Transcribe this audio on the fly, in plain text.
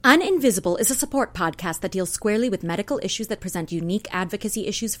Uninvisible is a support podcast that deals squarely with medical issues that present unique advocacy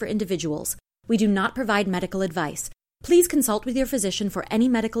issues for individuals. We do not provide medical advice. Please consult with your physician for any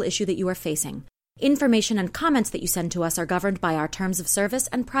medical issue that you are facing. Information and comments that you send to us are governed by our terms of service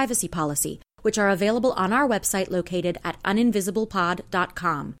and privacy policy, which are available on our website located at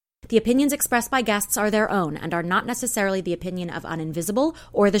uninvisiblepod.com. The opinions expressed by guests are their own and are not necessarily the opinion of Uninvisible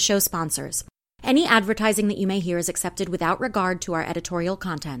or the show sponsors. Any advertising that you may hear is accepted without regard to our editorial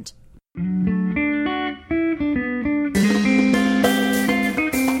content.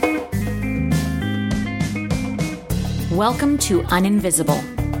 Welcome to Uninvisible.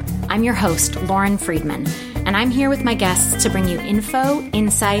 I'm your host, Lauren Friedman, and I'm here with my guests to bring you info,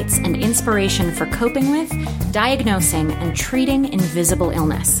 insights, and inspiration for coping with, diagnosing, and treating invisible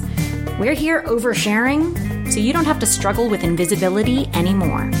illness. We're here oversharing, so you don't have to struggle with invisibility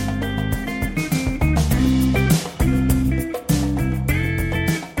anymore.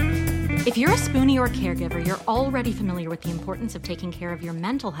 If you're a Spoonie or caregiver, you're already familiar with the importance of taking care of your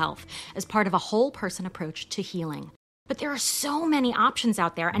mental health as part of a whole person approach to healing. But there are so many options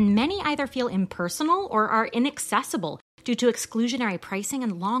out there, and many either feel impersonal or are inaccessible due to exclusionary pricing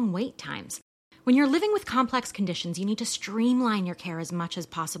and long wait times. When you're living with complex conditions, you need to streamline your care as much as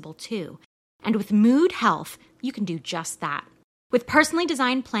possible too. And with Mood Health, you can do just that. With personally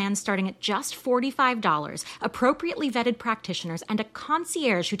designed plans starting at just $45, appropriately vetted practitioners, and a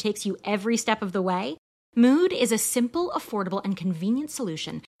concierge who takes you every step of the way, Mood is a simple, affordable, and convenient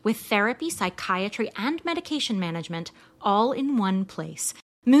solution with therapy, psychiatry, and medication management all in one place.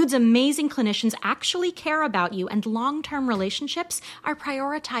 Mood's amazing clinicians actually care about you, and long-term relationships are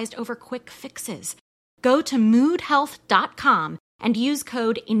prioritized over quick fixes. Go to moodhealth.com and use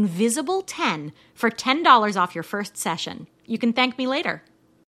code INVISIBLE10 for $10 off your first session. You can thank me later.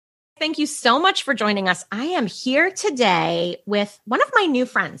 Thank you so much for joining us. I am here today with one of my new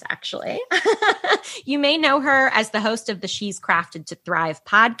friends, actually. You may know her as the host of the She's Crafted to Thrive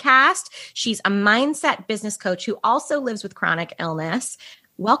podcast. She's a mindset business coach who also lives with chronic illness.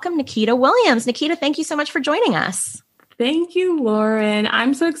 Welcome, Nikita Williams. Nikita, thank you so much for joining us. Thank you, Lauren.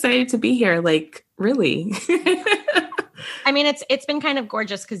 I'm so excited to be here. Really. I mean, it's been kind of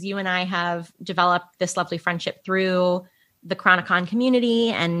gorgeous because you and I have developed this lovely friendship through the Chronicon community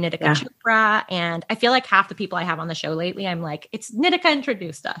and Nikita Chopra. And I feel like half the people I have on the show lately, I'm like, it's Nikita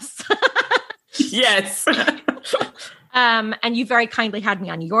introduced us. Yes. And you very kindly had me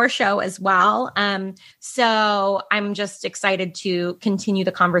on your show as well. So I'm just excited to continue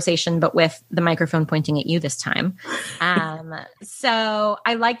the conversation, but with the microphone pointing at you this time. So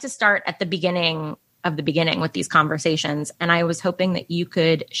I like to start at the beginning of the beginning with these conversations. And I was hoping that you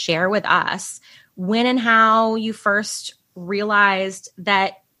could share with us when and how you first realized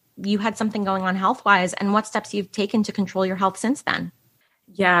that you had something going on health-wise and what steps you've taken to control your health since then.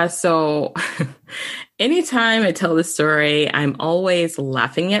 Yeah. So anytime I tell this story, I'm always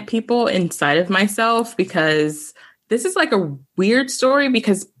laughing at people inside of myself because this is like a weird story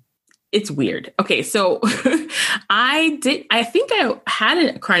because it's weird. Okay. So I think I had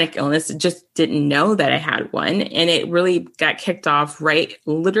a chronic illness, just didn't know that I had one. And it really got kicked off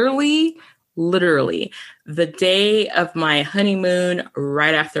literally the day of my honeymoon,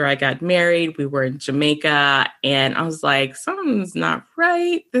 right after I got married. We were in Jamaica and I was like, something's not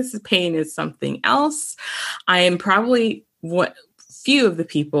right. This pain is something else. I am probably few of the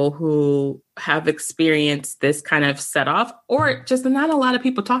people who have experienced this kind of set off, or just not a lot of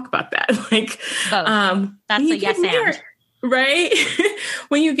people talk about that. That's a yes and. Right?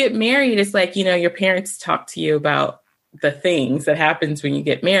 When you get married, it's like, your parents talk to you about the things that happens when you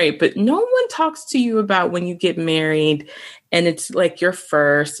get married, but no one talks to you about when you get married and it's like your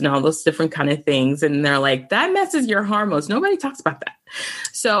first and all those different kind of things. And they're like, that messes your hormones. Nobody talks about that.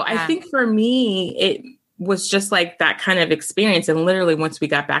 So I think for me, it was just like that kind of experience. And literally once we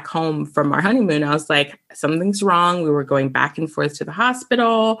got back home from our honeymoon, I was like, something's wrong. We were going back and forth to the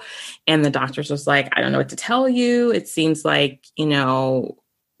hospital and the doctors was like, I don't know what to tell you. It seems like,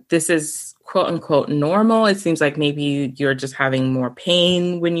 this is quote unquote normal. It seems like maybe you're just having more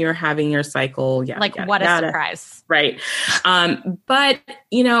pain when you're having your cycle. What a surprise. Right. But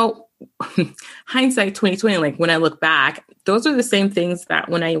hindsight 2020, like when I look back, those are the same things that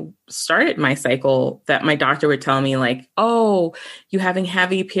when I started my cycle that my doctor would tell me like, oh, you having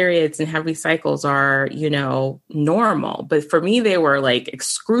heavy periods and heavy cycles are, normal. But for me, they were like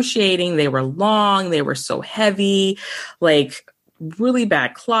excruciating. They were long. They were so heavy, like really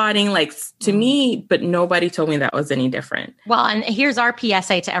bad clotting, like to me, but nobody told me that was any different. Well, and here's our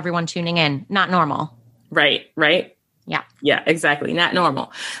PSA to everyone tuning in, not normal. Right. Yeah. Yeah, exactly. Not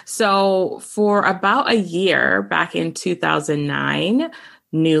normal. So for about a year back in 2009,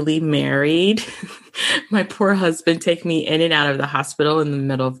 newly married. My poor husband take me in and out of the hospital in the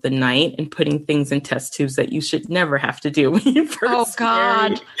middle of the night and putting things in test tubes that you should never have to do when you first Oh God.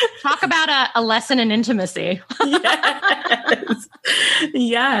 married. Talk about a lesson in intimacy. Yes.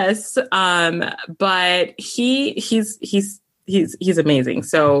 Yes. But he's amazing.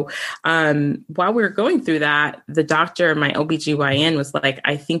 So, while we were going through that, the doctor, my OBGYN was like,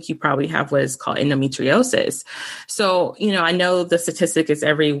 I think you probably have what is called endometriosis. So, I know the statistic is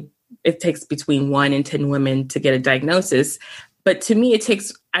it takes between 1 and 10 women to get a diagnosis. But to me,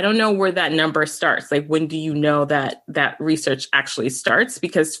 I don't know where that number starts. Like, when do you know that research actually starts?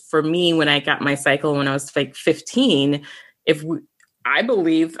 Because for me, when I got my cycle when I was like 15, I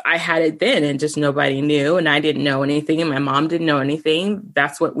believe I had it then and just nobody knew, and I didn't know anything and my mom didn't know anything.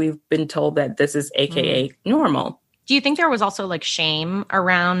 That's what we've been told, that this is AKA normal. Do you think there was also like shame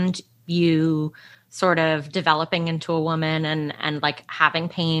around you sort of developing into a woman and like having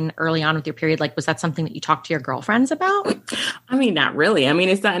pain early on with your period? Like, was that something that you talked to your girlfriends about? I mean, not really. I mean,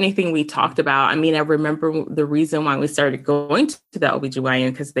 it's not anything we talked about. I mean, I remember the reason why we started going to the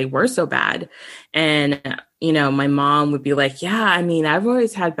OBGYN because they were so bad. And, my mom would be like, yeah, I mean, I've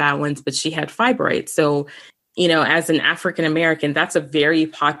always had bad ones, but she had fibroids. So, as an African American, that's a very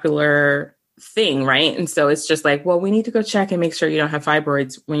popular thing, right? And so it's just like, well, we need to go check and make sure you don't have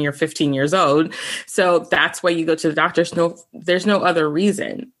fibroids when you're 15 years old. So that's why you go to the doctor. There's no other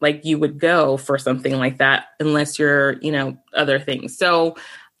reason like you would go for something like that unless you're, other things. So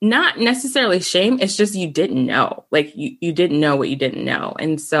not necessarily shame. It's just you didn't know. Like you didn't know what you didn't know.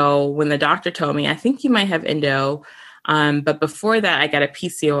 And so when the doctor told me, I think you might have endo, but before that, I got a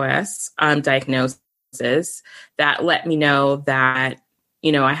PCOS diagnosis that let me know that,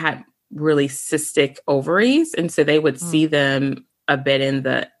 I had really cystic ovaries. And so they would see them a bit in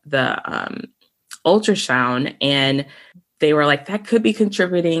the ultrasound, and they were like, that could be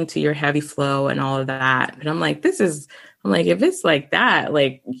contributing to your heavy flow and all of that. But I'm like, if it's like that,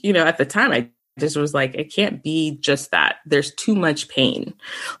 like, at the time I just was like, it can't be just that. There's too much pain.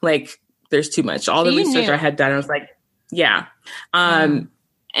 Like there's too much. All the research I had done, I was like, yeah. And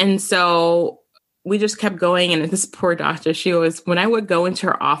so we just kept going. And this poor doctor, when I would go into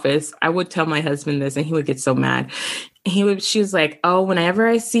her office, I would tell my husband this and he would get so mad. She was like, oh, whenever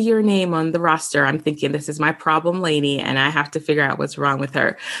I see your name on the roster, I'm thinking this is my problem lady and I have to figure out what's wrong with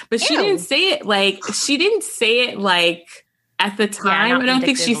her. But she didn't say it like at the time. I don't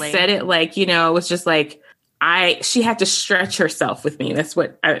think she said it like, it was just like, she had to stretch herself with me. That's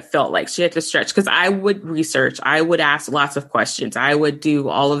what I felt like. She had to stretch because I would research. I would ask lots of questions. I would do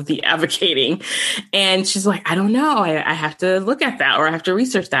all of the advocating. And she's like, I don't know. I have to look at that or I have to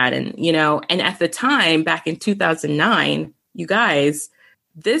research that. And, and at the time, back in 2009, you guys,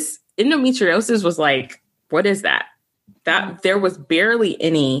 this endometriosis was like, what is that? That there was barely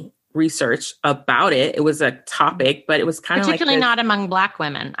any research about it. It was a topic, but it was kind of particularly not among Black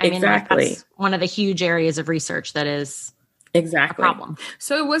women. I mean, like, exactly. that's one of the huge areas of research that is exactly a problem.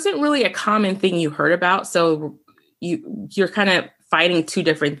 So it wasn't really a common thing you heard about. So you're kind of fighting two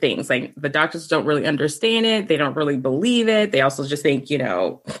different things. Like the doctors don't really understand it. They don't really believe it. They also just think,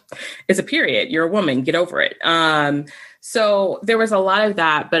 it's a period. You're a woman, get over it. So there was a lot of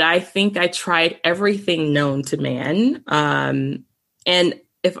that, but I think I tried everything known to man. And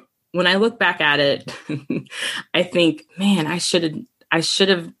when I look back at it, I think, man, I should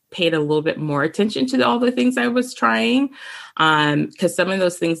have paid a little bit more attention to all the things I was trying, because some of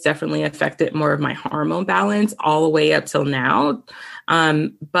those things definitely affected more of my hormone balance all the way up till now.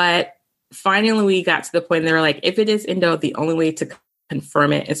 But finally, we got to the point they were like, if it is endo, the only way to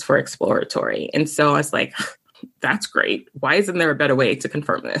confirm it is for exploratory. And so I was like, that's great. Why isn't there a better way to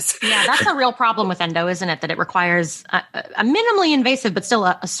confirm this? Yeah, that's a real problem with endo, isn't it? That it requires a minimally invasive, but still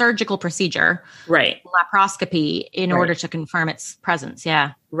a surgical procedure. Right. Laparoscopy in order to confirm its presence.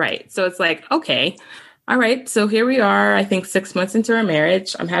 Yeah. Right. So it's like, okay, all right. So here we are, I think 6 months into our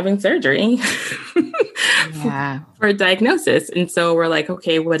marriage, I'm having surgery for a diagnosis. And so we're like,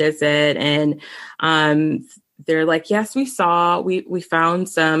 okay, what is it? And, they're like, yes, we found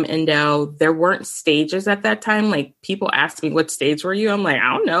some endo. There weren't stages at that time. Like people asked me, what stage were you? I'm like,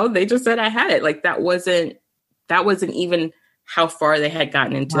 I don't know. They just said I had it. Like that wasn't even how far they had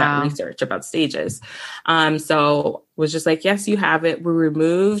gotten into that research about stages. So was just like, yes, you have it. We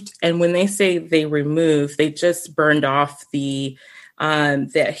removed. And when they say they removed, they just burned off the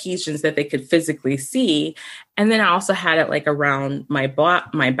adhesions that they could physically see. And then I also had it like around my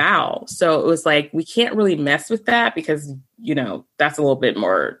bowel. So it was like, we can't really mess with that because, that's a little bit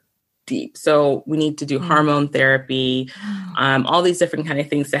more deep. So we need to do hormone therapy, all these different kind of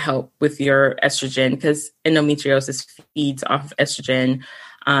things to help with your estrogen, because endometriosis feeds off of estrogen.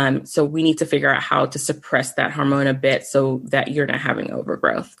 So we need to figure out how to suppress that hormone a bit so that you're not having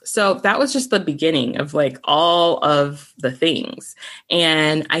overgrowth. So that was just the beginning of like all of the things.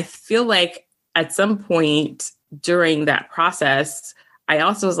 And I feel like at some point during that process, I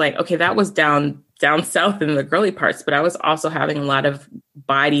also was like, okay, that was down south in the girly parts, but I was also having a lot of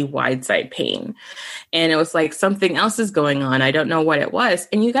body wide side pain. And it was like, something else is going on. I don't know what it was.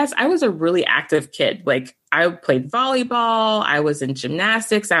 And you guys, I was a really active kid. Like I played volleyball, I was in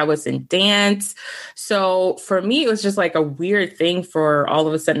gymnastics, I was in dance. So for me, it was just like a weird thing for all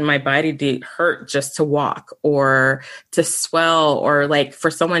of a sudden my body to hurt just to walk or to swell, or like for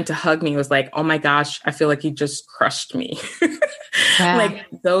someone to hug me. It was like, oh my gosh, I feel like you just crushed me. Yeah. Like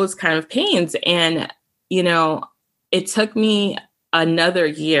those kind of pains. And, you know, it took me another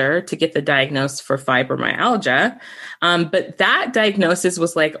year to get the diagnosis for fibromyalgia. But that diagnosis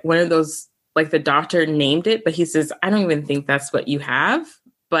was like one of those, like the doctor named it, but he says, I don't even think that's what you have,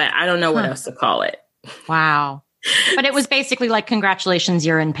 but I don't know what else to call it. Wow. But it was basically like, congratulations,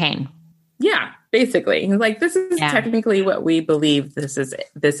 you're in pain. Yeah, basically. Like, this is technically what we believe this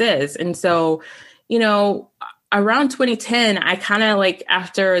is. And so, you know, around 2010, I kind of like,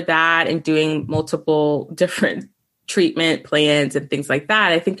 after that and doing multiple different treatment plans and things like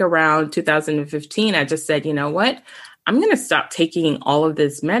that, I think around 2015, I just said, you know what? I'm going to stop taking all of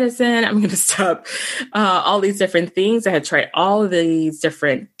this medicine. I'm going to stop all these different things. I had tried all of these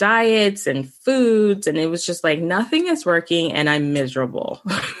different diets and foods, and it was just like, nothing is working and I'm miserable.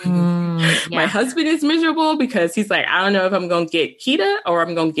 My husband is miserable because he's like, I don't know if I'm going to get Kita or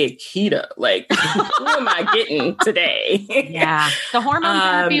I'm going to get Kita. Like, who am I getting today? Yeah. The hormone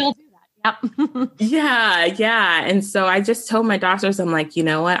therapy will do that. Yep. Yeah. And so I just told my doctors, I'm like, you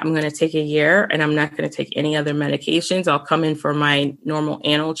know what? I'm going to take a year and I'm not going to take any other medications. I'll come in for my normal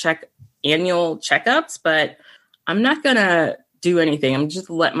annual checkups, but I'm not going to do anything. I'm just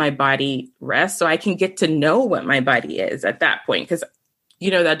let my body rest so I can get to know what my body is at that point. Because,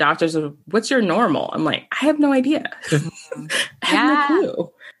 you know, the doctors are, what's your normal? I'm like, I have no idea. I have no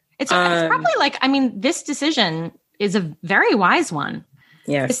clue. It's probably like, I mean, this decision is a very wise one.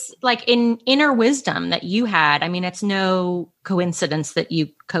 Yes. It's like in inner wisdom that you had. I mean, it's no coincidence that you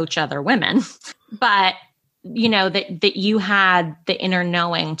coach other women, but you know, that you had the inner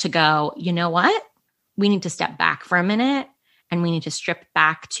knowing to go, you know what? We need to step back for a minute and we need to strip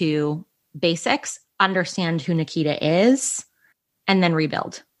back to basics, understand who Nikita is, and then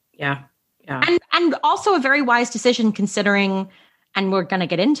rebuild. Yeah. And also a very wise decision considering, and we're going to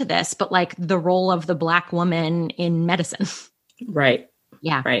get into this, but like the role of the Black woman in medicine. Right.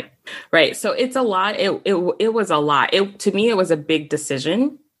 Yeah. Right. So it's a lot. It was a lot. To me, it was a big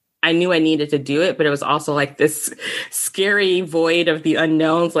decision. I knew I needed to do it, but it was also like this scary void of the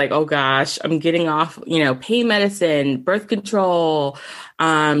unknowns. Like, oh gosh, I'm getting off, you know, pain medicine, birth control,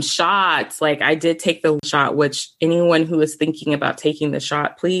 shots. Like I did take the shot, which anyone who is thinking about taking the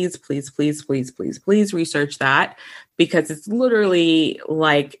shot, please research that, because it's literally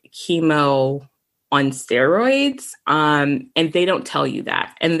like chemo on steroids. And they don't tell you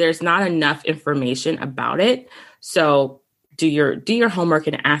that. And there's not enough information about it. So do your homework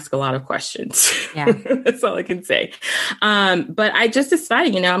and ask a lot of questions. Yeah. That's all I can say. But I just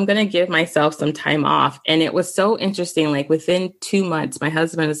decided, you know, I'm going to give myself some time off. And it was so interesting. Like within 2 months, my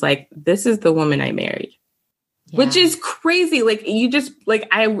husband was like, this is the woman I married. Yeah. Which is crazy. Like you just like,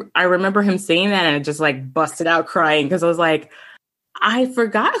 I remember him saying that and I just like busted out crying because I was like, I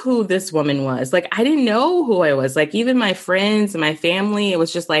forgot who this woman was. Like, I didn't know who I was. Like, even my friends and my family, it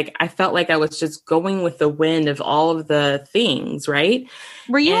was just like, I felt like I was just going with the wind of all of the things, right?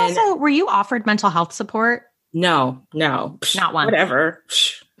 Were you offered mental health support? No. Not one. Whatever.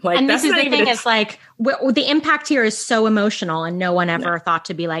 Like, and this is the thing, it's like, the impact here is so emotional and no one ever thought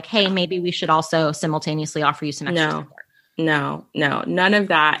to be like, hey, maybe we should also simultaneously offer you some extra support. No, none of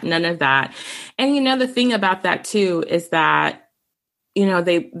that. And you know, the thing about that too, is that, you know,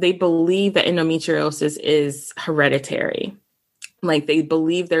 they believe that endometriosis is hereditary. Like they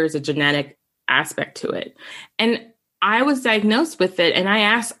believe there's a genetic aspect to it. And I was diagnosed with it and I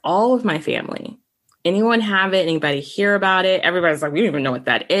asked all of my family, anyone have it? Anybody hear about it? Everybody's like, we don't even know what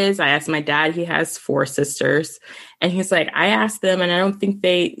that is. I asked my dad, he has 4 sisters. And he's like, I asked them and I don't think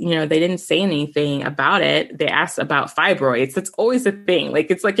they didn't say anything about it. They asked about fibroids. That's always a thing.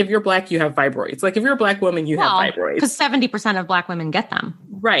 Like, it's like, if you're Black, you have fibroids. Like if you're a Black woman, you have fibroids. Because 70% of Black women get them.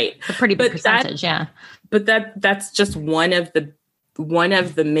 Right. It's a pretty big percentage. But that's just one of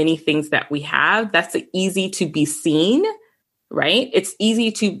the many things that we have. That's easy to be seen. right? It's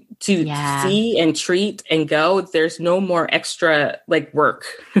easy to see and treat and go. There's no more extra like work.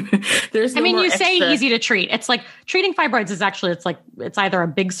 There's no more you extra... say easy to treat. It's like treating fibroids is actually, it's either a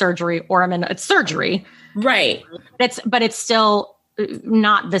big surgery or it's surgery. Right. But it's still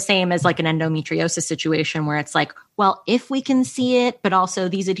not the same as like an endometriosis situation where it's like, well, if we can see it, but also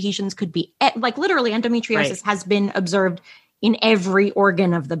these adhesions could be like literally endometriosis has been observed in every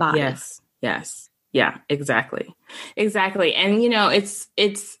organ of the body. Yes. Yeah, exactly. And, it's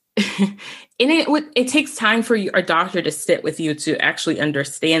it takes time for a doctor to sit with you to actually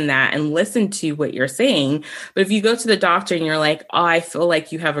understand that and listen to what you're saying. But if you go to the doctor and you're like, oh, I feel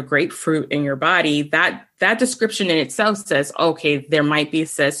like you have a grapefruit in your body, that description in itself says, okay, there might be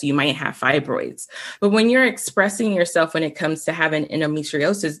cysts, you might have fibroids. But when you're expressing yourself when it comes to having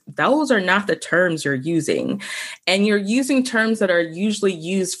endometriosis, those are not the terms you're using. And you're using terms that are usually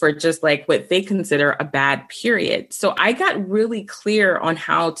used for just like what they consider a bad period. So I got really clear on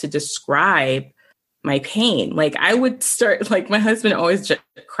how to describe my pain. Like I would start, like my husband always just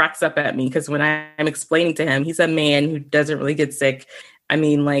cracks up at me because when I'm explaining to him, he's a man who doesn't really get sick. I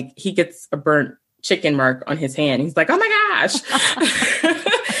mean, like he gets a burnt chicken mark on his hand. He's like, oh my gosh.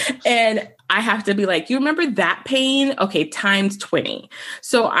 And I have to be like, you remember that pain? Okay, times 20.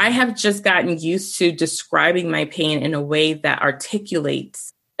 So I have just gotten used to describing my pain in a way that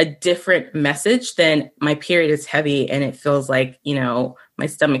articulates a different message than my period is heavy and it feels like, my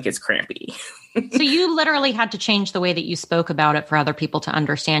stomach is crampy. So you literally had to change the way that you spoke about it for other people to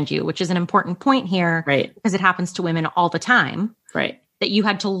understand you, which is an important point here, right? Because it happens to women all the time, right? That you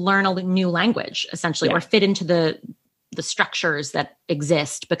had to learn a new language, essentially, or fit into the structures that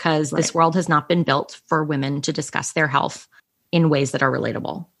exist because this world has not been built for women to discuss their health in ways that are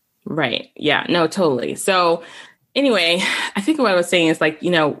relatable. Right. Yeah, no, totally. So anyway, I think what I was saying is like,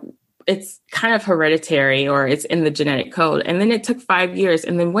 it's kind of hereditary or it's in the genetic code. And then it took 5 years.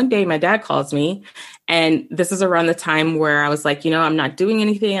 And then one day my dad calls me and this is around the time where I was like, I'm not doing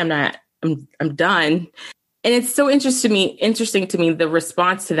anything. I'm done. And it's so interesting to me. The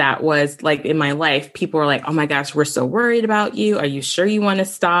response to that was like in my life, people were like, oh my gosh, we're so worried about you. Are you sure you want to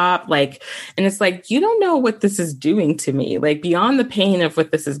stop? Like, and it's like, you don't know what this is doing to me, like beyond the pain of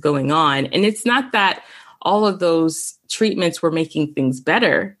what this is going on. And it's not that all of those treatments were making things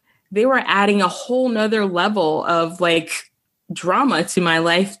better. They were adding a whole nother level of like drama to my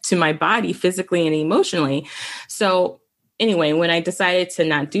life, to my body, physically and emotionally. So anyway, when I decided to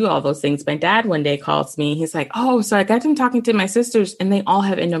not do all those things, my dad one day calls me. He's like, oh, so I got them talking to my sisters and they all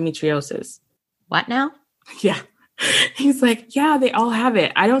have endometriosis. What now? Yeah. He's like, yeah, they all have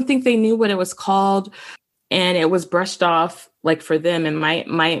it. I don't think they knew what it was called. And it was brushed off like for them. And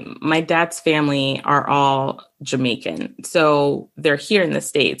my dad's family are all Jamaican. So they're here in the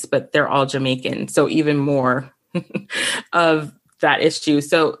States, but they're all Jamaican. So even more of that issue.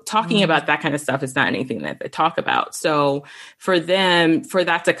 So talking about that kind of stuff is not anything that they talk about. So for them, for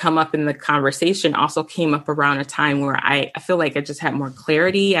that to come up in the conversation also came up around a time where I feel like I just had more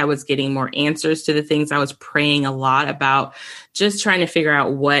clarity. I was getting more answers to the things I was praying a lot about, just trying to figure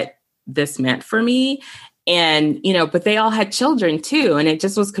out what this meant for me. And, but they all had children too. And it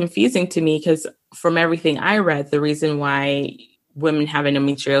just was confusing to me because from everything I read, the reason why women have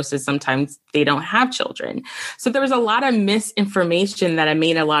endometriosis, sometimes they don't have children. So there was a lot of misinformation that I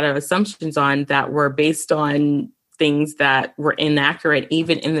made a lot of assumptions on that were based on things that were inaccurate,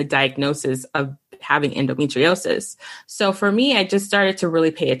 even in the diagnosis of having endometriosis. So for me, I just started to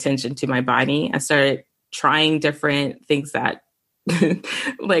really pay attention to my body. I started trying different things that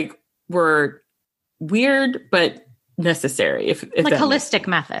like were weird, but necessary. If like holistic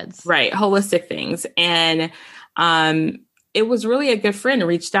methods. Right. Holistic things. And, it was really a good friend who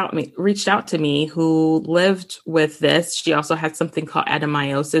reached out to me who lived with this. She also had something called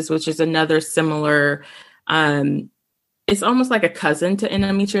adenomyosis, which is another similar, it's almost like a cousin to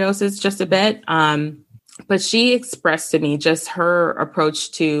endometriosis, just a bit. But she expressed to me just her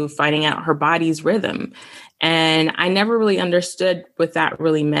approach to finding out her body's rhythm. And I never really understood what that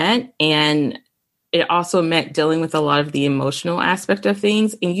really meant. And it also meant dealing with a lot of the emotional aspect of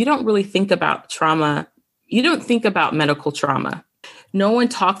things. And you don't really think about trauma. You don't think about medical trauma. No one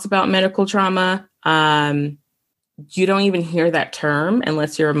talks about medical trauma. You don't even hear that term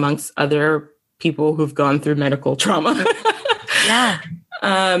unless you're amongst other people who've gone through medical trauma.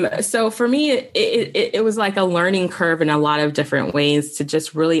 Yeah. So for me, it was like a learning curve in a lot of different ways to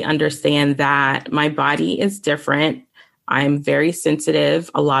just really understand that my body is different. I'm very sensitive.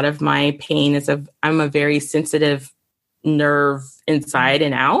 A lot of my pain I'm a very sensitive nerve inside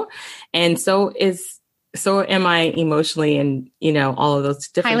and out. And so am I emotionally and, all of those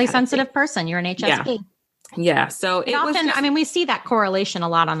different highly sensitive person. You're an HSP. Yeah. Yeah. So it often, was just, we see that correlation a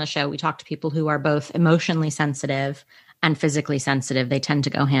lot on the show. We talk to people who are both emotionally sensitive and physically sensitive. They tend to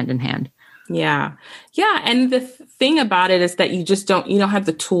go hand in hand. yeah. Yeah. And the thing about it is that you don't have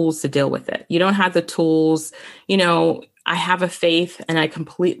the tools to deal with it. You don't have the tools, I have a faith and I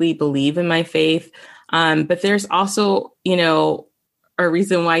completely believe in my faith. But there's also, a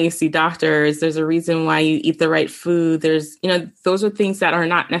reason why you see doctors. There's a reason why you eat the right food. There's, those are things that are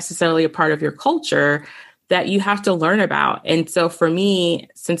not necessarily a part of your culture that you have to learn about. And so for me,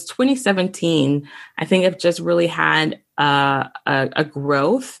 since 2017, I think I've just really had a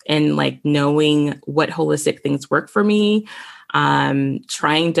growth in like knowing what holistic things work for me,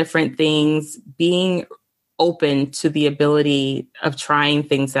 trying different things, being open to the ability of trying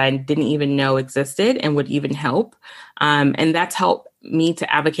things that I didn't even know existed and would even help. And that's helped me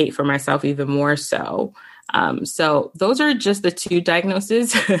to advocate for myself even more so. So those are just the two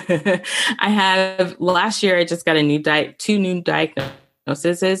diagnoses. Last year, I just got two new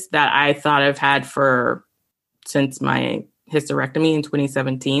diagnoses that I thought I've had since my hysterectomy in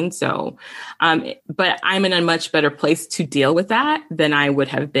 2017. So, but I'm in a much better place to deal with that than I would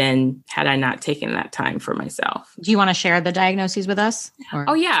have been had I not taken that time for myself. Do you want to share the diagnoses with us? Or?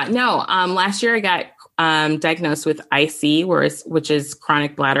 Oh yeah, no. Last year I got diagnosed with IC, which is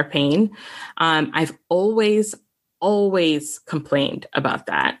chronic bladder pain. I've always complained about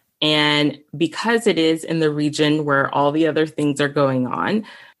that. And because it is in the region where all the other things are going on,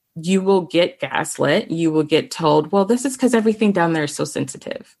 you will get gaslit. You will get told, well, this is because everything down there is so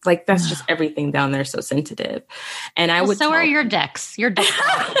sensitive. Like that's just everything down there is so sensitive. And are your dicks. Your dicks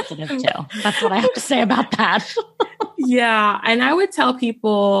are sensitive too. That's what I have to say about that. Yeah. And I would tell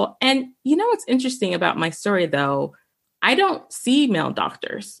people, and what's interesting about my story though, I don't see male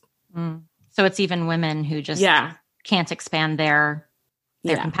doctors. So it's even women who just can't expand their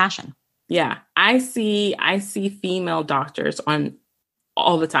compassion. Yeah. I see female doctors on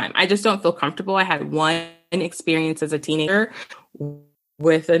all the time. I just don't feel comfortable. I had one experience as a teenager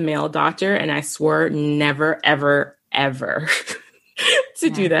with a male doctor, and I swore never, ever, ever to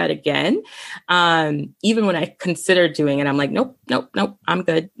do that again. Even when I considered doing it, I'm like, nope, I'm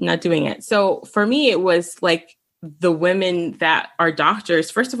good, not doing it. So for me, it was like the women that are doctors.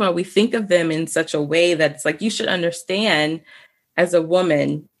 First of all, we think of them in such a way that's like, you should understand as a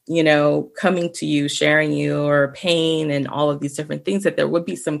woman, coming to you, sharing your pain and all of these different things, that there would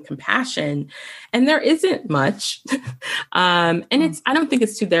be some compassion, and there isn't much. And I don't think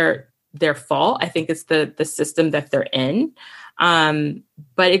it's to their fault. I think it's the system that they're in.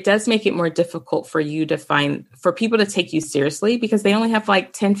 But it does make it more difficult for people to take you seriously because they only have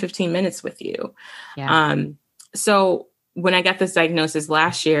like 10, 15 minutes with you. Yeah. So when I got this diagnosis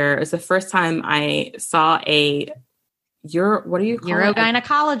last year, it was the first time I saw what do you call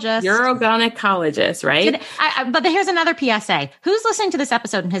Urogynecologist. Urogynecologist, right? But here's another PSA. Who's listening to this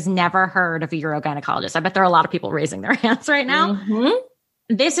episode and has never heard of a urogynecologist? I bet there are a lot of people raising their hands right now.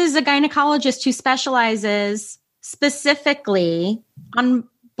 Mm-hmm. This is a gynecologist who specializes specifically on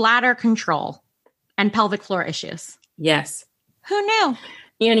bladder control and pelvic floor issues. Yes. Who knew?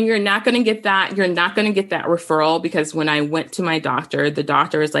 And you're not going to get that. You're not going to get that referral because when I went to my doctor, the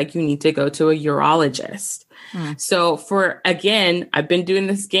doctor is like, you need to go to a urologist. So again, I've been doing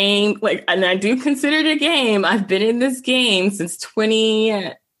this game, and I do consider it a game. I've been in this game since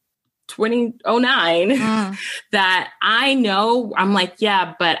 2009 that I know I'm like,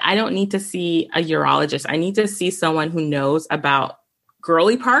 yeah, but I don't need to see a urologist. I need to see someone who knows about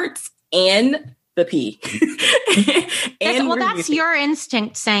girly parts and the pee. That's your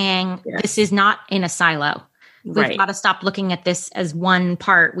instinct saying this is not in a silo. We've got to stop looking at this as one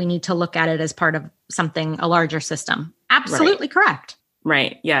part. We need to look at it as part of a larger system. Absolutely correct.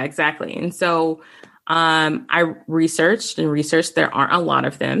 Right. Yeah, exactly. And so I researched. There aren't a lot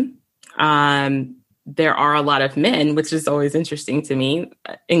of them. There are a lot of men, which is always interesting to me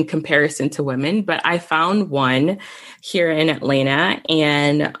in comparison to women. But I found one here in Atlanta.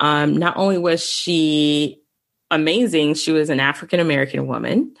 And not only was she amazing, she was an African-American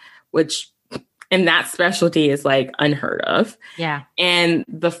woman, which in that specialty is like unheard of. Yeah. And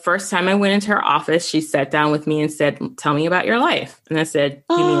the first time I went into her office, she sat down with me and said, tell me about your life. And I said,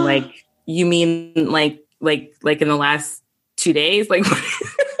 you mean like in the last 2 days? Like,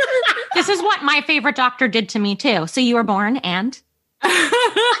 this is what my favorite doctor did to me too. So you were born and?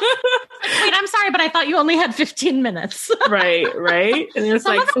 Wait, I'm sorry, but I thought you only had 15 minutes. Right. And it's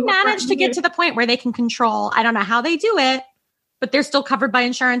Some of them manage to get to the point where they can control. I don't know how they do it, but they're still covered by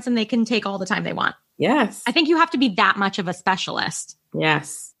insurance and they can take all the time they want. Yes. I think you have to be that much of a specialist.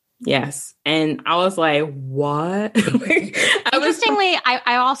 Yes. Yes. And I was like, what? Interestingly,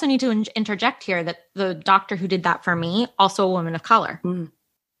 I also need to interject here that the doctor who did that for me, also a woman of color. Mm.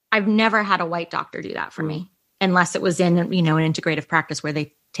 I've never had a white doctor do that for me, unless it was in, you know, an integrative practice where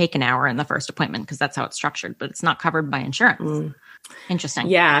they take an hour in the first appointment because that's how it's structured, but it's not covered by insurance. Interesting.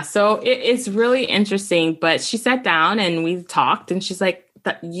 Yeah. So it's really interesting. But she sat down and we talked and she's like,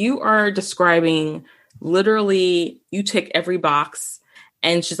 that you are describing literally, you tick every box.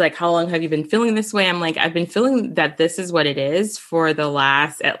 And she's like, how long have you been feeling this way? I'm like, I've been feeling that this is what it is for the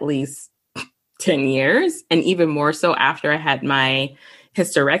last at least 10 years. And even more so after I had my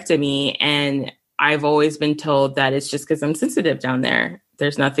hysterectomy. And I've always been told that it's just because I'm sensitive down there.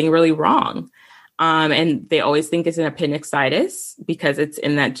 There's nothing really wrong. And they always think it's an appendicitis because it's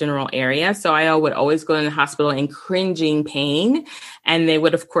in that general area. So I would always go in the hospital in cringing pain. And they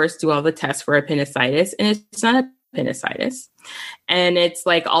would, of course, do all the tests for appendicitis. And it's not appendicitis. And it's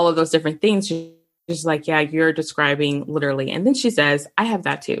like all of those different things. She's like, yeah, you're describing literally. And then she says, I have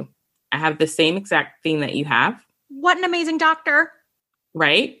that too. I have the same exact thing that you have. What an amazing doctor.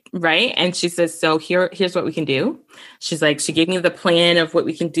 Right. And she says, so here's what we can do. She's like, she gave me the plan of what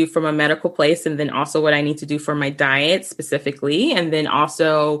we can do from a medical place. And then also what I need to do for my diet specifically. And then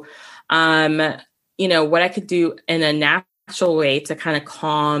also, you know, what I could do in a natural way to kind of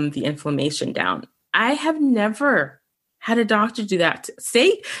calm the inflammation down. I have never had a doctor do that.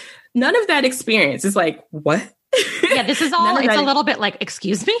 Say none of that experience is like, what? Yeah, this is all, it's a little bit like,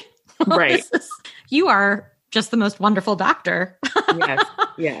 excuse me? Right. You are just the most wonderful doctor.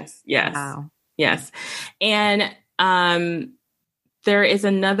 Yes. Wow. Yes. And there is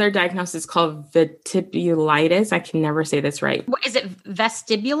another diagnosis called vestibulitis. I can never say this right. What, is it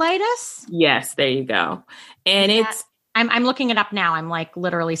vestibulitis? Yes, there you go. And I'm looking it up now. I'm like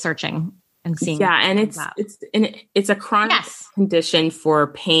literally searching and seeing. Yeah, and it's a chronic condition for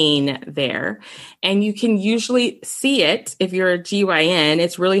pain there. And you can usually see it if you're a GYN.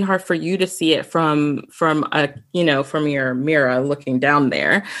 It's really hard for you to see it from your mirror looking down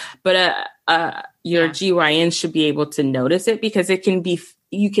there. But your GYN should be able to notice it because it can be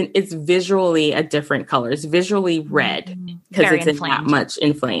it's visually a different color. It's visually red because it's not much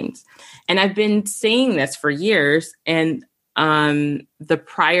inflamed. And I've been saying this for years, and the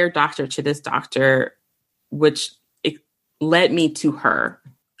prior doctor to this doctor, which it led me to her,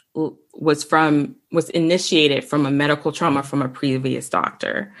 was initiated from a medical trauma from a previous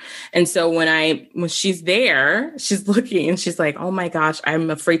doctor. And so when she's there, she's looking and she's like, oh my gosh, I'm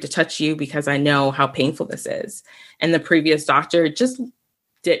afraid to touch you because I know how painful this is. And the previous doctor just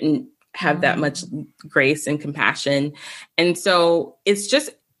didn't have that much grace and compassion. And so it's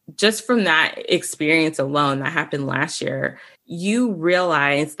just from that experience alone that happened last year, you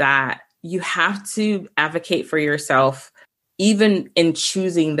realize that you have to advocate for yourself, even in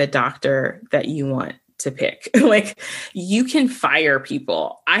choosing the doctor that you want to pick. Like, you can fire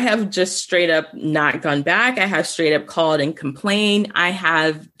people. I have just straight up not gone back. I have straight up called and complained. I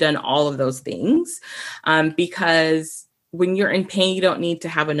have done all of those things because when you're in pain, you don't need to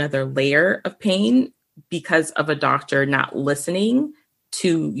have another layer of pain because of a doctor not listening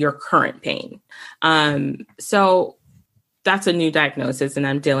to your current pain. So that's a new diagnosis and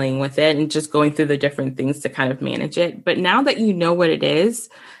I'm dealing with it and just going through the different things to kind of manage it. But now that you know what it is,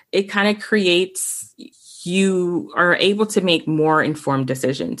 it kind of creates, you are able to make more informed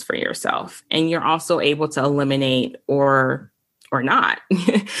decisions for yourself. And you're also able to eliminate or not.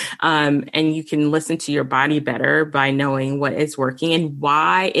 And you can listen to your body better by knowing what is working and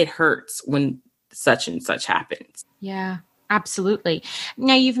why it hurts when such and such happens. Yeah. Absolutely.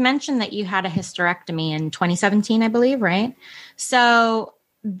 Now, you've mentioned that you had a hysterectomy in 2017, I believe, right? So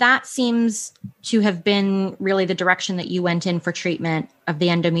that seems to have been really the direction that you went in for treatment of the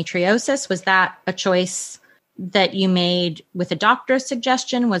endometriosis. Was that a choice that you made with a doctor's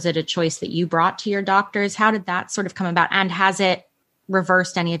suggestion? Was it a choice that you brought to your doctors? How did that sort of come about? And has it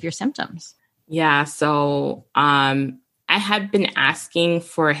reversed any of your symptoms? Yeah. So I had been asking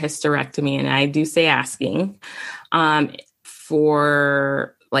for a hysterectomy, and I do say asking,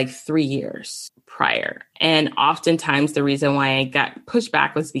 for like 3 years prior. And oftentimes the reason why I got pushed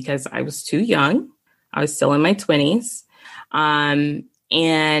back was because I was too young. I was still in my 20s. And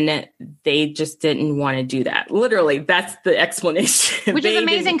they just didn't want to do that. Literally, that's the explanation. Which is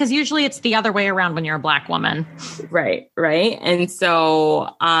amazing because usually it's the other way around when you're a Black woman. Right. And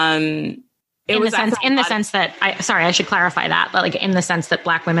so in the sense that I should clarify that, but like in the sense that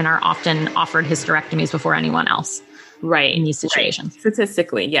Black women are often offered hysterectomies before anyone else. Right. In these situations. Right.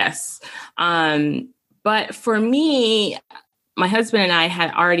 Statistically, yes. But for me, my husband and I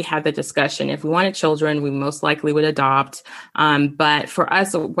had already had the discussion. If we wanted children, we most likely would adopt. But for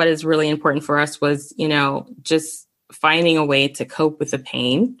us, what is really important for us was, just finding a way to cope with the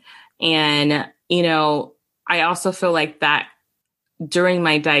pain. And, I also feel like that during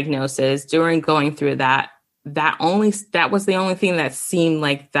my diagnosis, during going through that was the only thing that seemed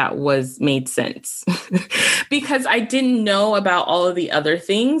like that was made sense because I didn't know about all of the other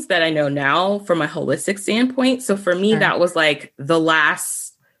things that I know now from a holistic standpoint. So for me, that was like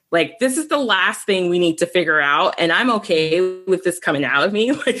this is the last thing we need to figure out. And I'm okay with this coming out of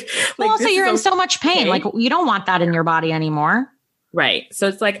me. So you're in so much pain. Like you don't want that in your body anymore. Right. So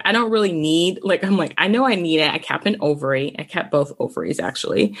it's like, I don't really need, I know I need it. I kept an ovary. I kept both ovaries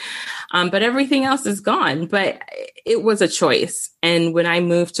actually. But everything else is gone, but it was a choice. And when I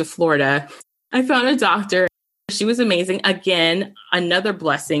moved to Florida, I found a doctor. She was amazing. Again, another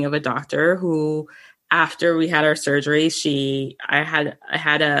blessing of a doctor who, after we had our surgery, I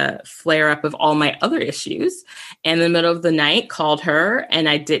had a flare up of all my other issues. And in the middle of the night, called her and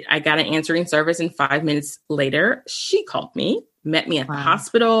I got an answering service. And 5 minutes later, she called me, met me at the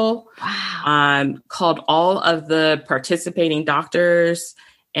hospital, called all of the participating doctors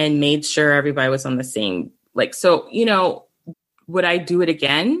and made sure everybody was on the same, would I do it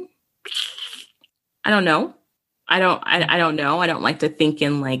again? I don't know. I don't know. I don't like to think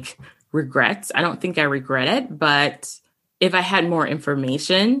in regrets. I don't think I regret it, but if I had more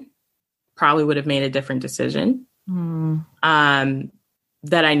information, probably would have made a different decision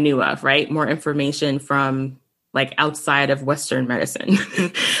that I knew of, right? More information from outside of Western medicine.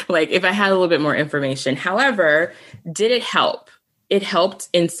 If I had a little bit more information. However, did it help? It helped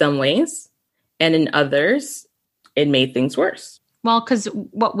in some ways, and in others, it made things worse. Well, because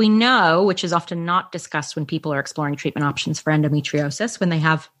what we know, which is often not discussed when people are exploring treatment options for endometriosis, when they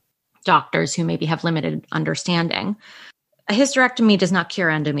have doctors who maybe have limited understanding, a hysterectomy does not cure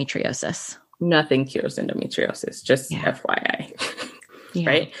endometriosis. Nothing cures endometriosis, just FYI,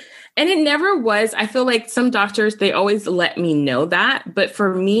 right? And it never was. I feel like some doctors, they always let me know that. But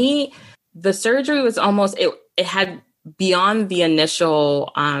for me, the surgery was almost, it had beyond the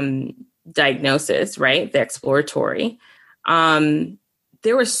initial diagnosis, right? The exploratory.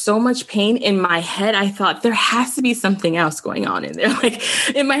 There was so much pain in my head. I thought there has to be something else going on in there.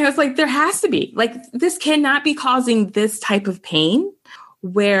 In my head, I was there has to be. This cannot be causing this type of pain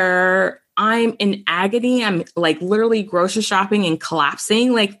where I'm in agony. I'm literally grocery shopping and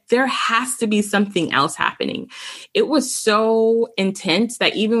collapsing. There has to be something else happening. It was so intense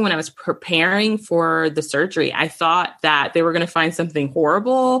that even when I was preparing for the surgery, I thought that they were going to find something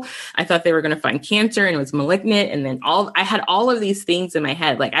horrible. I thought they were going to find cancer and it was malignant. And then I had all of these things in my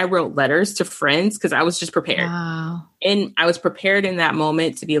head. I wrote letters to friends because I was just prepared. Wow. And I was prepared in that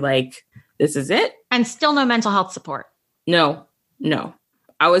moment to be this is it. And still no mental health support. No.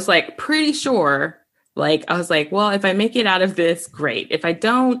 I was pretty sure, I was well, if I make it out of this, great. If I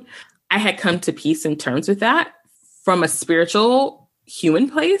don't, I had come to peace and terms with that from a spiritual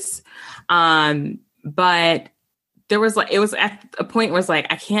human place. But there was it was at a point where it's I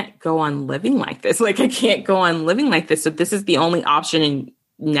can't go on living like this. I can't go on living like this. So this is the only option. And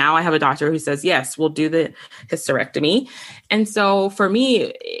now I have a doctor who says, yes, we'll do the hysterectomy. And so for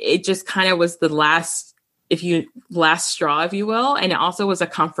me, it just kind of was the last straw, if you will. And it also was a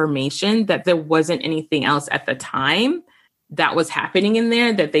confirmation that there wasn't anything else at the time that was happening in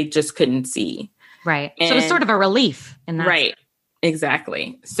there that they just couldn't see. Right. So it was sort of a relief in that. Right.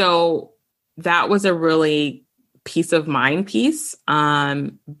 Exactly. So that was a really peace of mind piece.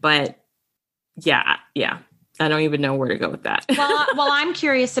 But yeah. I don't even know where to go with that. Well, I'm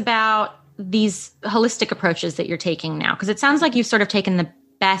curious about these holistic approaches that you're taking now, because it sounds like you've sort of taken the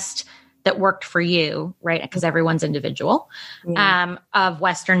best that worked for you, right? Because everyone's individual, of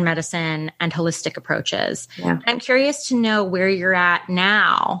Western medicine and holistic approaches. Yeah. I'm curious to know where you're at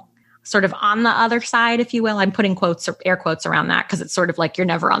now, sort of on the other side, if you will. I'm putting air quotes around that because it's sort of you're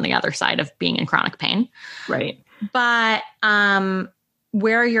never on the other side of being in chronic pain. Right. But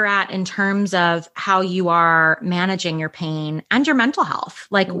where you're at in terms of how you are managing your pain and your mental health.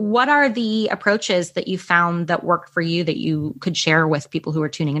 What are the approaches that you found that worked for you that you could share with people who are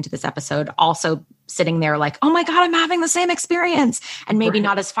tuning into this episode, also sitting there oh my God, I'm having the same experience, and maybe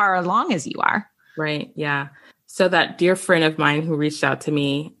not as far along as you are. Right. Yeah. So that dear friend of mine who reached out to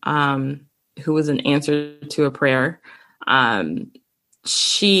me, who was an answer to a prayer,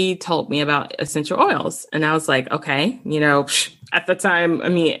 she told me about essential oils. And I was okay, at the time,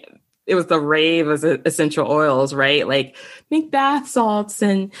 it was the rave of essential oils, right? Like make bath salts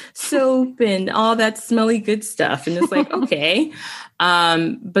and soap and all that smelly good stuff. And it's like, okay.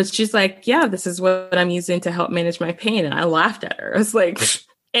 But she's like, yeah, this is what I'm using to help manage my pain. And I laughed at her. I was like,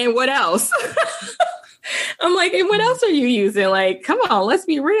 and what else? I'm like, and what else are you using? Like, come on, let's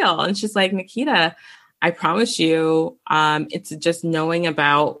be real. And she's like, Nikita, I promise you, it's just knowing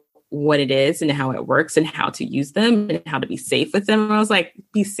about what it is and how it works and how to use them and how to be safe with them. And I was like,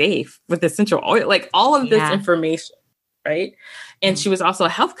 be safe with essential oil, like all of this information. Right. And she was also a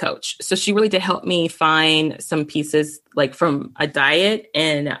health coach. So she really did help me find some pieces like from a diet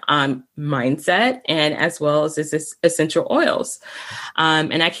and mindset, and as well as this essential oils.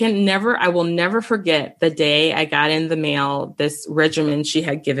 And I will never forget the day I got in the mail, this regimen she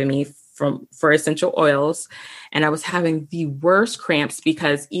had given me for essential oils. And I was having the worst cramps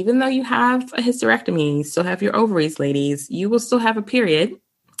because even though you have a hysterectomy, you still have your ovaries, ladies, you will still have a period.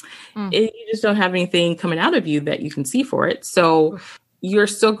 You just don't have anything coming out of you that you can see for it. So you're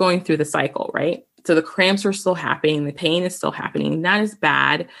still going through the cycle, right? So the cramps are still happening. The pain is still happening. Not as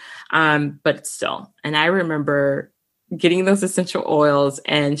bad, but still. And I remember getting those essential oils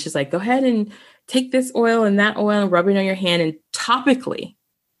and she's like, go ahead and take this oil and that oil and rub it on your hand and topically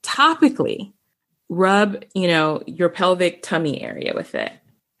rub, your pelvic tummy area with it.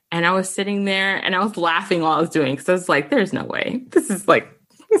 And I was sitting there and I was laughing while I was doing it because I was like, there's no way. This is like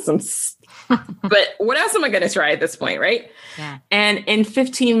but what else am I going to try at this point? Right. Yeah. And in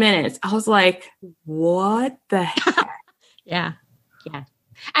 15 minutes, I was like, what the heck? Yeah. Yeah.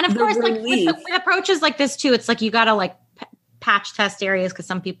 And of course, like with approaches like this too, it's like, you got to like patch test areas because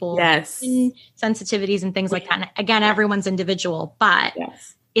some people sensitivities and things like that. And again, everyone's individual, but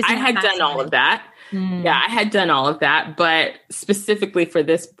I had done all of that. Yeah, I had done all of that. But specifically for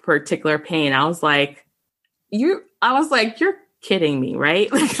this particular pain, I was like, you're kidding me, right?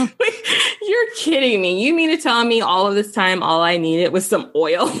 You're kidding me. You mean to tell me all of this time, all I needed was some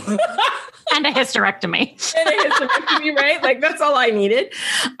oil and a hysterectomy right? Like that's all I needed.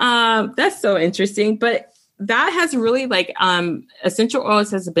 That's so interesting. But that has really essential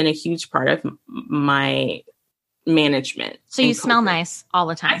oils has been a huge part of my management. So you smell nice all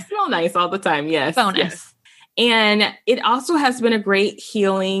the time. I smell nice all the time. Yes. Bonus. Yes. And it also has been a great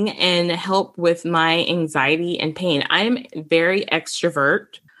healing and help with my anxiety and pain. I am very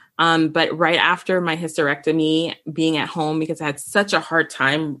extrovert. But right after my hysterectomy, being at home, because I had such a hard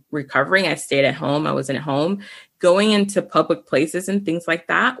time recovering, I stayed at home. I wasn't at home. Going into public places and things like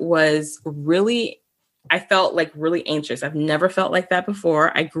that was really, I felt like really anxious. I've never felt like that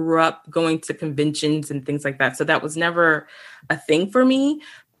before. I grew up going to conventions and things like that. So that was never a thing for me.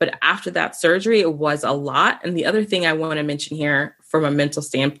 But after that surgery, it was a lot. And the other thing I want to mention here from a mental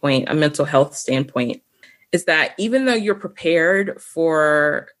standpoint, a mental health standpoint, is that even though you're prepared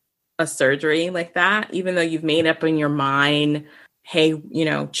for a surgery like that, even though you've made up in your mind, hey,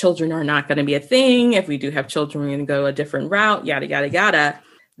 children are not going to be a thing. If we do have children, we're going to go a different route, yada, yada, yada.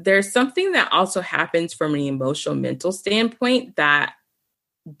 There's something that also happens from an emotional mental standpoint that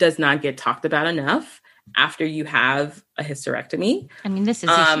does not get talked about enough after you have a hysterectomy. I mean, this is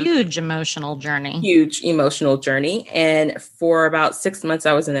a huge emotional journey. Huge emotional journey. And for about 6 months,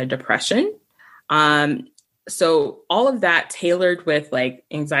 I was in a depression. So all of that tailored with like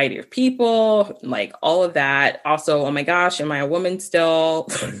anxiety of people, like all of that. Also, oh my gosh, am I a woman still?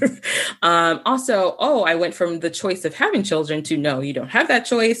 Also, I went from the choice of having children to no, you don't have that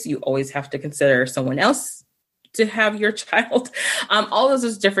choice. You always have to consider someone else to have your child. All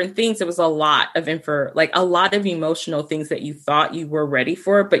those different things. It was a lot of a lot of emotional things that you thought you were ready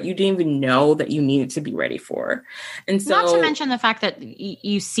for, but you didn't even know that you needed to be ready for. And so, not to mention the fact that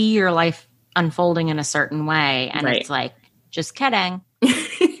you see your life unfolding in a certain way. And It's like, just kidding.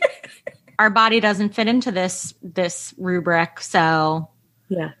 Our body doesn't fit into this rubric. So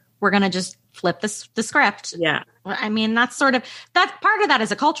we're going to just flip the script. Yeah. I mean, that's part of that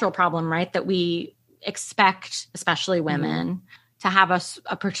is a cultural problem, right? That we expect, especially women, to have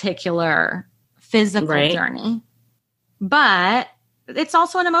a particular physical journey. But it's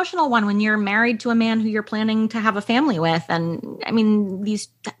also an emotional one when you're married to a man who you're planning to have a family with. And I mean, these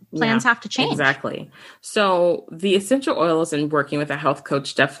plans have to change. Exactly. So the essential oils and working with a health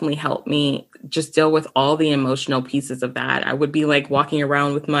coach definitely helped me just deal with all the emotional pieces of that. I would be like walking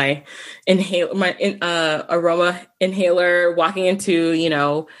around with my aroma inhaler, walking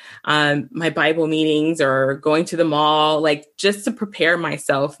into, my Bible meetings or going to the mall, like just to prepare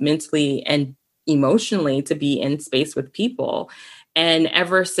myself mentally and emotionally to be in space with people. And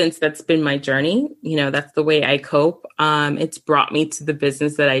ever since that's been my journey, that's the way I cope. It's brought me to the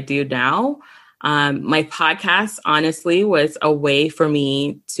business that I do now. My podcast, honestly, was a way for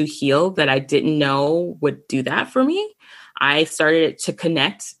me to heal that I didn't know would do that for me. I started to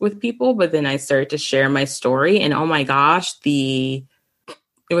connect with people, but then I started to share my story. And oh my gosh, it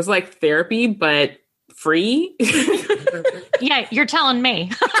was like therapy, but free. Yeah, you're telling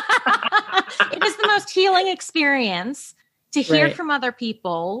me. It is the most healing experience to hear from other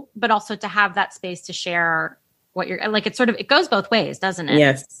people, but also to have that space to share what you're like. It's sort of, it goes both ways, doesn't it?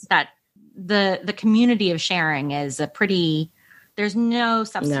 Yes. That the community of sharing is there's no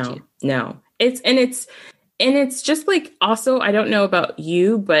substitute. No. It's just like, also, I don't know about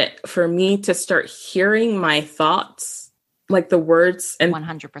you, but for me to start hearing my thoughts, like the words, and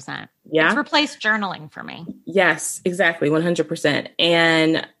 100%. Yeah. It's replaced journaling for me. Yes, exactly. 100%.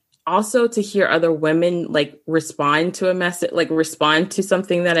 And also to hear other women like respond to a message, like respond to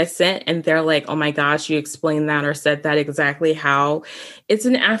something that I sent. And they're like, oh my gosh, you explained that or said that exactly how. It's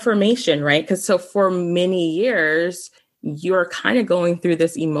an affirmation, right? Because so for many years, you're kind of going through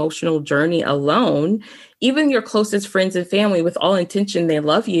this emotional journey alone. Even your closest friends and family, with all intention, they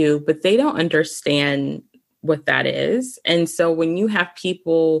love you, but they don't understand what that is. And so when you have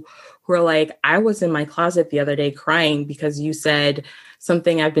people who are like, I was in my closet the other day crying because you said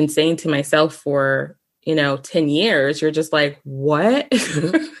something I've been saying to myself for, 10 years, you're just like, what?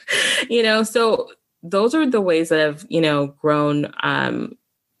 So those are the ways that I've, grown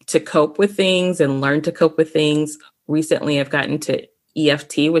to cope with things and learn to cope with things. Recently, I've gotten to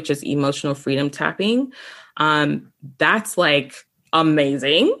EFT, which is emotional freedom tapping. That's like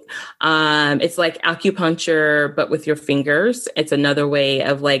amazing. It's like acupuncture, but with your fingers. It's another way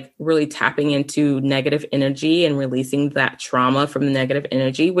of like really tapping into negative energy and releasing that trauma from the negative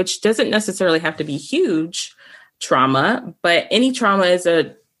energy, which doesn't necessarily have to be huge trauma, but any trauma is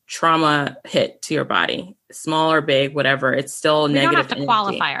a trauma hit to your body, small or big, whatever. It's still we negative. We don't have to energy.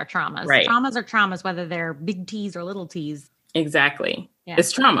 qualify our traumas. Right. Traumas are traumas, whether they're big T's or little T's. Exactly. Yeah.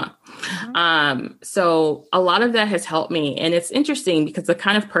 It's trauma. Mm-hmm. So a lot of that has helped me. And it's interesting because the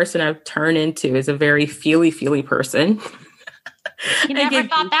kind of person I've turned into is a very feely person. You never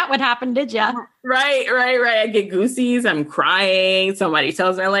thought that would happen, did you? Right. I get goosies. I'm crying. Somebody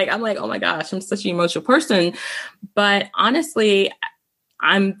tells me, I'm like, oh my gosh, I'm such an emotional person. But honestly,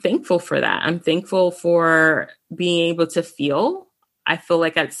 I'm thankful for that. I'm thankful for being able to feel. I feel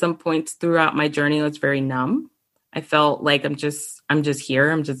like at some points throughout my journey, I was very numb. I felt like I'm just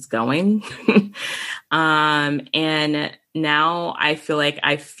here. I'm just going. And now I feel like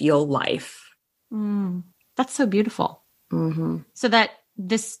I feel life. That's so beautiful. Mm-hmm. So that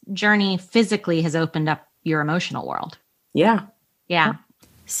this journey physically has opened up your emotional world. Yeah.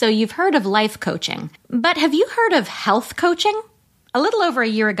 So you've heard of life coaching, but have you heard of health coaching? A little over a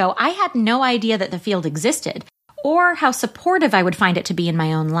year ago, I had no idea that the field existed or how supportive I would find it to be in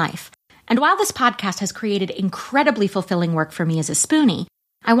my own life. And while this podcast has created incredibly fulfilling work for me as a Spoonie,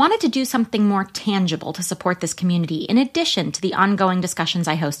 I wanted to do something more tangible to support this community in addition to the ongoing discussions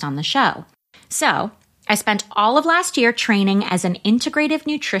I host on the show. So I spent all of last year training as an integrative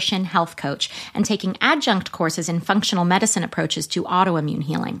nutrition health coach and taking adjunct courses in functional medicine approaches to autoimmune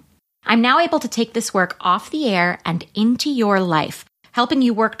healing. I'm now able to take this work off the air and into your life, helping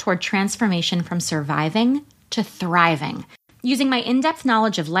you work toward transformation from surviving to thriving. Using my in-depth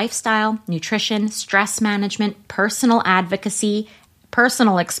knowledge of lifestyle, nutrition, stress management, personal advocacy,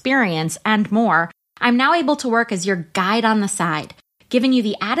 personal experience, and more, I'm now able to work as your guide on the side, giving you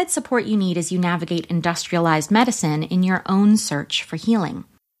the added support you need as you navigate industrialized medicine in your own search for healing.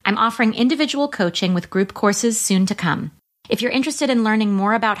 I'm offering individual coaching with group courses soon to come. If you're interested in learning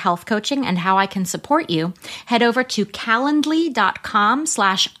more about health coaching and how I can support you, head over to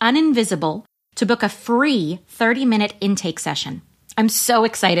calendly.com/uninvisible to book a free 30-minute intake session. I'm so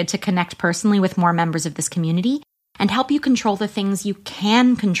excited to connect personally with more members of this community and help you control the things you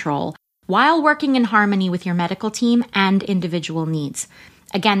can control while working in harmony with your medical team and individual needs.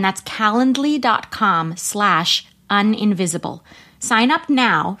 Again, that's calendly.com/uninvisible. Sign up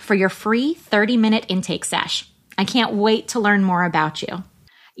now for your free 30-minute intake sesh. I can't wait to learn more about you.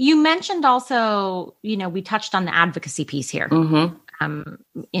 You mentioned also, we touched on the advocacy piece here. Mm-hmm.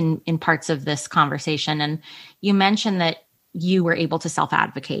 In parts of this conversation. And you mentioned that you were able to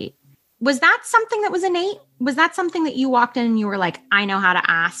self-advocate. Was that something that was innate? Was that something that you walked in and you were like, I know how to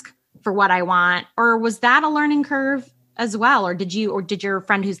ask for what I want? Or was that a learning curve as well? Or did your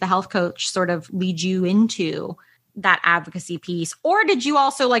friend who's the health coach sort of lead you into that advocacy piece? Or did you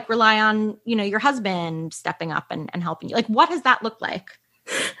also like rely on, your husband stepping up and helping you? Like, what does that look like?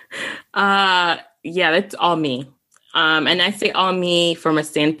 Yeah, that's all me. And I say all me from a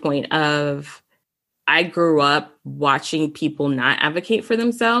standpoint of I grew up watching people not advocate for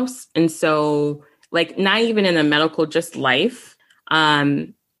themselves. And so like not even in the medical, just life.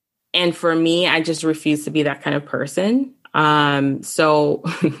 And for me, I just refuse to be that kind of person. So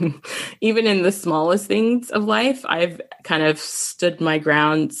even in the smallest things of life, I've kind of stood my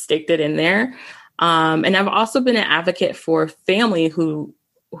ground, staked it in there. And I've also been an advocate for family who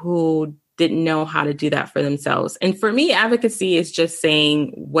didn't know how to do that for themselves. And for me, advocacy is just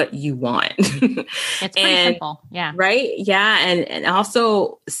saying what you want. It's pretty simple. Yeah. Right. Yeah. And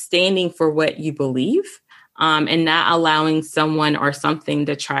also standing for what you believe, and not allowing someone or something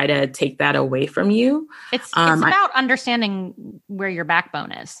to try to take that away from you. It's about understanding where your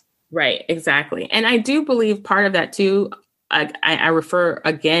backbone is. Right. Exactly. And I do believe part of that too, I refer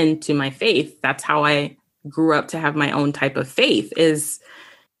again to my faith. That's how I grew up to have my own type of faith, is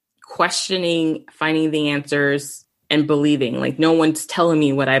questioning, finding the answers, and believing. Like, no one's telling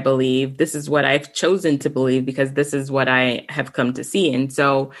me what I believe. This is what I've chosen to believe because this is what I have come to see. And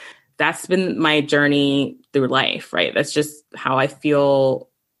so that's been my journey through life, right? That's just how I feel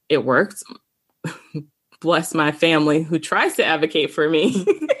it works. Bless my family who tries to advocate for me.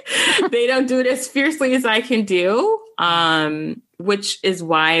 They don't do it as fiercely as I can do, which is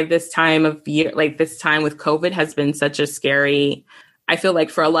why this time of year, like this time with COVID, has been such a scary, I feel like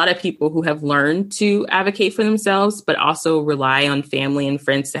for a lot of people who have learned to advocate for themselves, but also rely on family and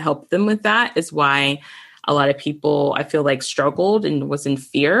friends to help them with that, is why a lot of people, I feel like, struggled and was in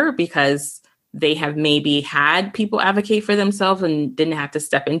fear because they have maybe had people advocate for themselves and didn't have to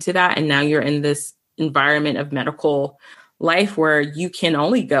step into that. And now you're in this environment of medical life where you can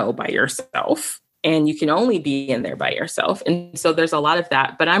only go by yourself and you can only be in there by yourself. And so there's a lot of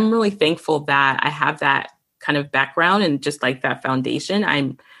that, but I'm really thankful that I have that kind of background and just like that foundation.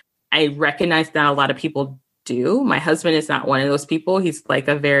 I recognize that a lot of people do. My husband is not one of those people. He's like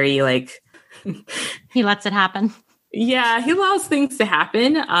a very like, he lets it happen. Yeah, he allows things to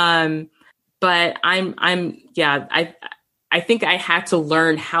happen. But I think I had to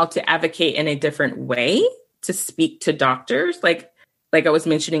learn how to advocate in a different way to speak to doctors. Like I was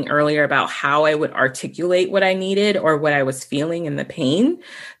mentioning earlier about how I would articulate what I needed or what I was feeling in the pain,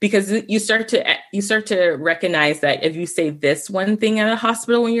 because you start to recognize that if you say this one thing at a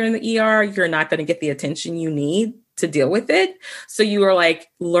hospital when you're in the ER, you're not going to get the attention you need to deal with it. So you are like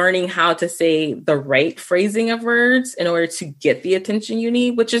learning how to say the right phrasing of words in order to get the attention you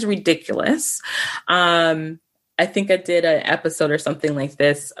need, which is ridiculous. I think I did an episode or something like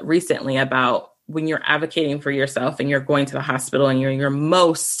this recently about when you're advocating for yourself and you're going to the hospital and you're in your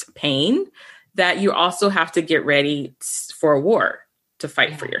most pain, that you also have to get ready for a war to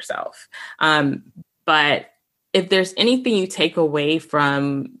fight for yourself. But if there's anything you take away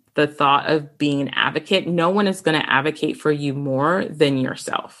from the thought of being an advocate, no one is going to advocate for you more than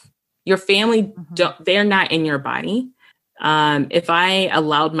yourself. Your family, they're not in your body. If I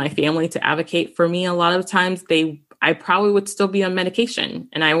allowed my family to advocate for me, a lot of times I probably would still be on medication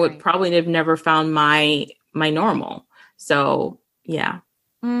and I would probably have never found my normal. So, yeah.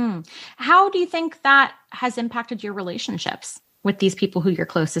 How do you think that has impacted your relationships with these people who you're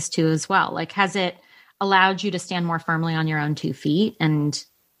closest to as well? Like, has it allowed you to stand more firmly on your own 2 feet and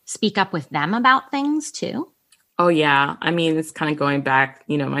speak up with them about things too? Oh, yeah. I mean, it's kind of going back,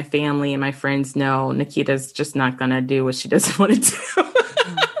 my family and my friends know Nikita's just not going to do what she doesn't want to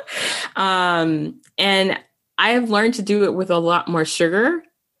do. And I have learned to do it with a lot more sugar,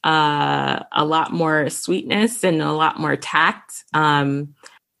 a lot more sweetness, and a lot more tact,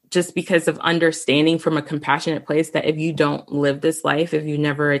 just because of understanding from a compassionate place that if you don't live this life, if you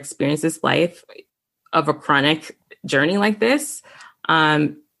never experienced this life of a chronic journey like this,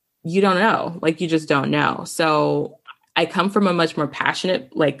 you don't know, you just don't know. So I come from a much more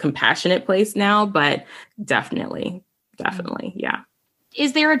passionate, compassionate place now, but definitely. Yeah.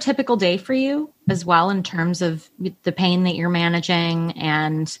 Is there a typical day for you as well in terms of the pain that you're managing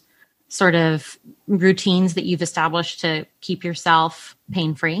and sort of routines that you've established to keep yourself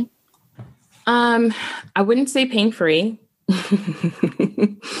pain-free? I wouldn't say pain-free.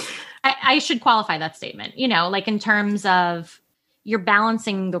 I should qualify that statement, in terms of you're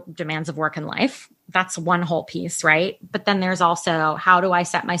balancing the demands of work and life. That's one whole piece, right? But then there's also, how do I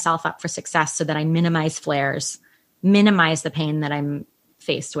set myself up for success so that I minimize flares, minimize the pain that I'm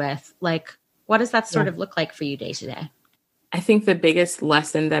faced with? What does that sort of look like for you day to day? I think the biggest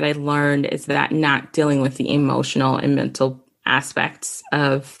lesson that I learned is that not dealing with the emotional and mental aspects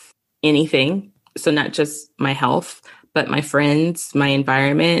of anything. So not just my health, but my friends, my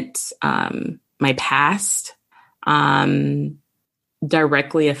environment, my past,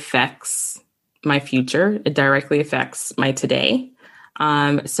 directly affects my future. It directly affects my today.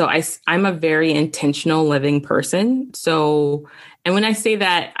 I'm a very intentional living person. So, and when I say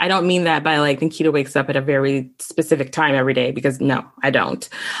that, I don't mean that by like Nikita wakes up at a very specific time every day, because no, I don't.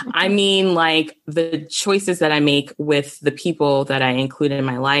 I mean, like the choices that I make with the people that I include in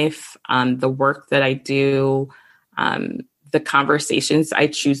my life, the work that I do, the conversations I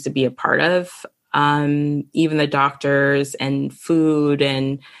choose to be a part of, even the doctors and food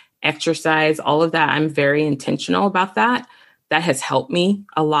and exercise, all of that. I'm very intentional about that. That has helped me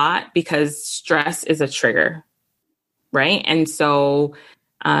a lot because stress is a trigger, right? And so,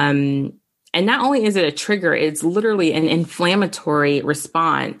 and not only is it a trigger, it's literally an inflammatory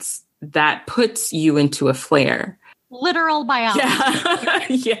response that puts you into a flare. Literal biology. Yeah.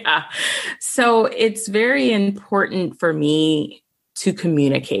 Yeah. So it's very important for me to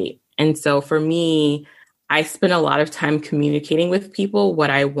communicate. And so for me, I spend a lot of time communicating with people what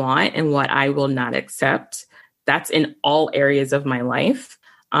I want and what I will not accept. That's in all areas of my life.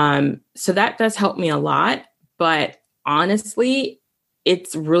 So that does help me a lot. But honestly,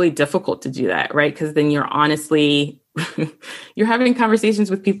 it's really difficult to do that, right? Because then you're honestly, you're having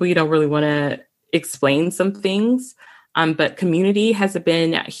conversations with people you don't really want to explain some things. But community has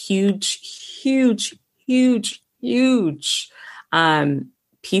been a huge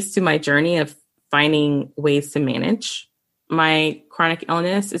piece to my journey of finding ways to manage my chronic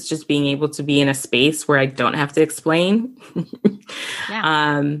illness. It's just being able to be in a space where I don't have to explain.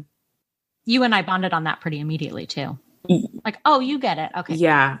 Yeah. You and I bonded on that pretty immediately too. Like, oh, you get it. Okay.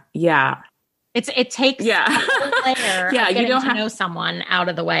 Yeah. Yeah. It takes a whole layer of getting to know someone out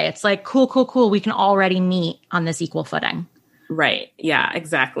of the way. It's like, cool. We can already meet on this equal footing. Right. Yeah,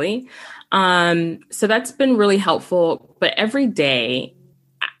 exactly. So that's been really helpful, but every day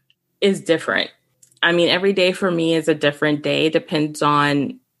is different. I mean, every day for me is a different day. Depends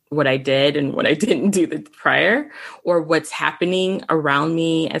on what I did and what I didn't do the prior, or what's happening around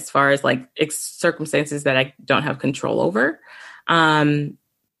me as far as like circumstances that I don't have control over.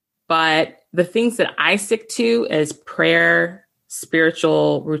 But the things that I stick to is prayer,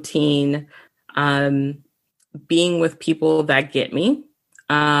 spiritual routine, being with people that get me.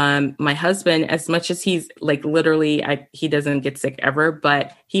 My husband, as much as he's like literally, he doesn't get sick ever,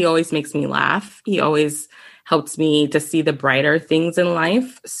 but he always makes me laugh. He always helps me to see the brighter things in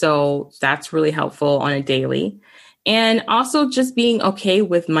life. So that's really helpful on a daily. And also just being okay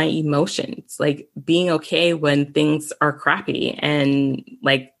with my emotions, like being okay when things are crappy and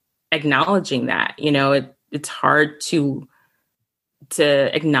like acknowledging that, it's hard to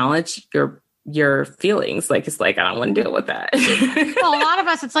acknowledge your feelings. Like, it's like, I don't want to deal with that. Well, a lot of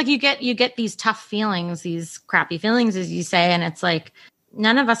us, it's like you get these tough feelings, these crappy feelings, as you say. And it's like,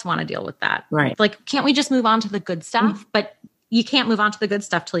 none of us want to deal with that. Right. Like, can't we just move on to the good stuff? Mm-hmm. But you can't move on to the good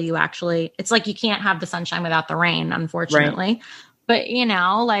stuff till you actually, it's like, you can't have the sunshine without the rain, unfortunately. Right.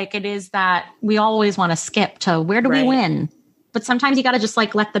 But like it is that we always want to skip to where do we win? But sometimes you got to just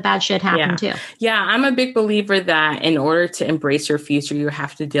like let the bad shit happen too. Yeah. I'm a big believer that in order to embrace your future, you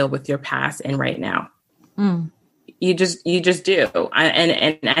have to deal with your past and right now. Mm. You just do.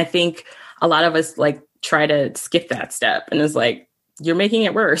 And I think a lot of us like try to skip that step, and it's like, you're making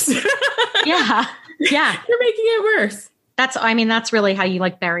it worse. Yeah. You're making it worse. That's really how you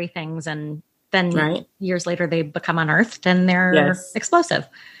like bury things. And then years later they become unearthed and they're explosive.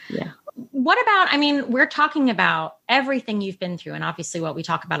 Yeah. What about, we're talking about everything you've been through, and obviously what we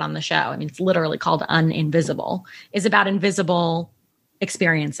talk about on the show, it's literally called Uninvisible, is about invisible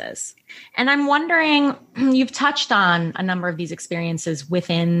experiences. And I'm wondering, you've touched on a number of these experiences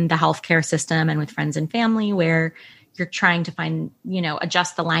within the healthcare system and with friends and family where you're trying to find,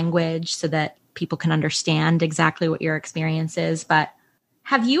 adjust the language so that people can understand exactly what your experience is. But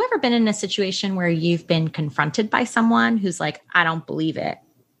have you ever been in a situation where you've been confronted by someone who's like, I don't believe it,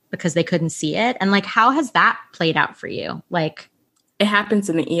 because they couldn't see it? And like, how has that played out for you? Like, it happens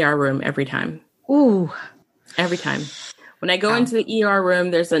in the ER room every time. Ooh, every time. When I go into the ER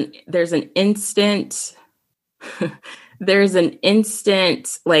room, there's an instant,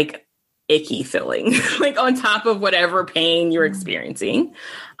 like icky feeling, like on top of whatever pain you're experiencing.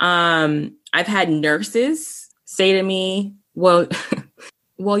 I've had nurses say to me, well,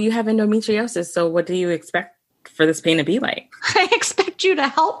 you have endometriosis, so what do you expect for this pain to be like? I expect you to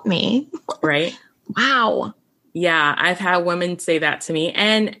help me. Right. Wow. Yeah. I've had women say that to me,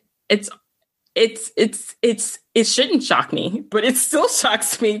 and it shouldn't shock me, but it still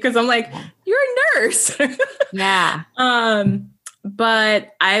shocks me because I'm like, you're a nurse. Yeah.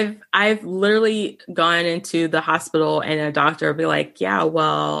 But I've literally gone into the hospital and a doctor will be like, yeah,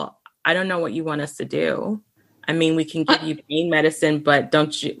 well, I don't know what you want us to do. I mean, we can give you pain medicine, but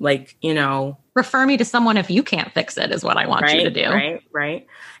don't you refer me to someone if you can't fix it is what I want you to do. Right.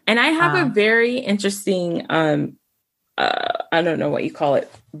 And I have a very interesting, I don't know what you call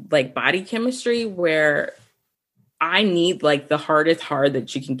it, like body chemistry, where I need like the hardest hard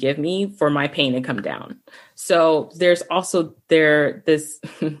that you can give me for my pain to come down. So there's also this,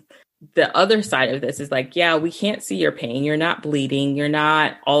 the other side of this is like, yeah, we can't see your pain. You're not bleeding. You're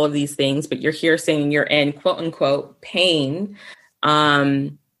not all of these things, but you're here saying you're in quote unquote pain.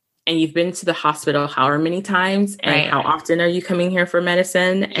 And you've been to the hospital however many times, and how often are you coming here for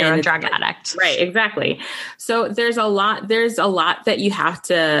medicine? You're a drug addict. Right. Exactly. So there's a lot that you have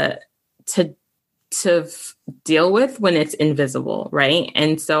to deal with when it's invisible. Right.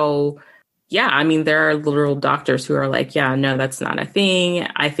 And so, yeah, I mean, there are literal doctors who are like, yeah, no, that's not a thing.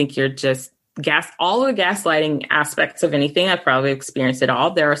 I think you're just all the gaslighting aspects of anything. I've probably experienced it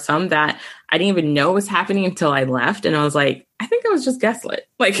all. There are some that I didn't even know was happening until I left. And I was like, I think I was just gaslit.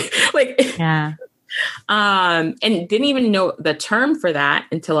 Yeah. And didn't even know the term for that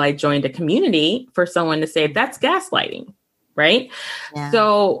until I joined a community for someone to say that's gaslighting. Right. Yeah.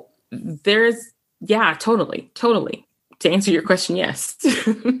 So totally. To answer your question, yes.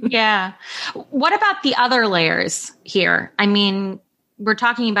 Yeah. What about the other layers here? I mean, we're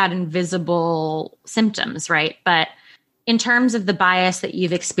talking about invisible symptoms, right? But in terms of the bias that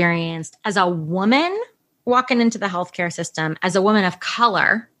you've experienced as a woman walking into the healthcare system, as a woman of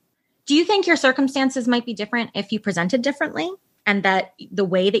color, do you think your circumstances might be different if you presented differently? And that the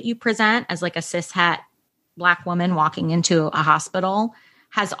way that you present as like a cishet Black woman walking into a hospital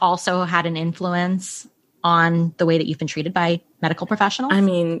has also had an influence on the way that you've been treated by medical professionals? I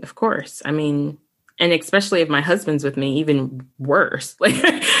mean, of course. I mean, and especially if my husband's with me, even worse. Like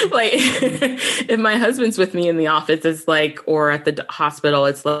if my husband's with me in the office, it's like, or at the hospital,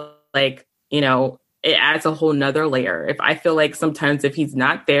 it's like, it adds a whole nother layer. If I feel like sometimes if he's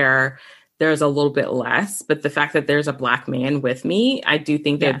not there, there's a little bit less, but the fact that there's a Black man with me, I do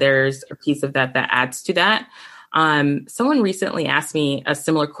think that there's a piece of that adds to that. Someone recently asked me a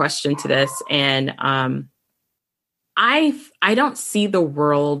similar question to this, and I don't see the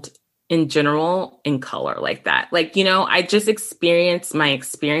world in general in color like that. Like, I just experience my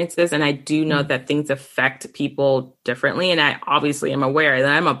experiences, and I do know that things affect people differently. And I obviously am aware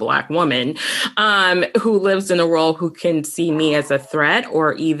that I'm a Black woman who lives in a world who can see me as a threat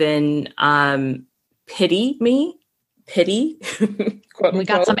or even pity me. Pity. We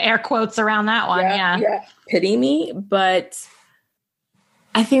got some air quotes around that one. Yeah. Pity me. But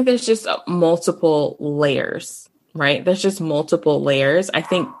I think there's just multiple layers, right? There's just multiple layers. I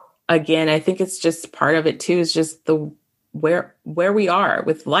think it's just part of it too, is just where we are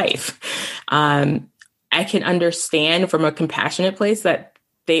with life. I can understand from a compassionate place that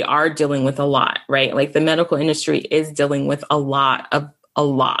they are dealing with a lot, right? Like the medical industry is dealing with a lot.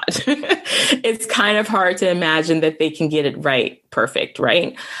 It's kind of hard to imagine that they can get it right, perfect,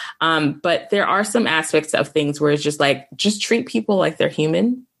 right? But there are some aspects of things where it's just like, just treat people like they're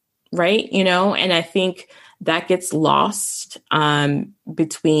human, right? And I think that gets lost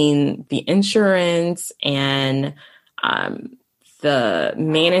between the insurance and the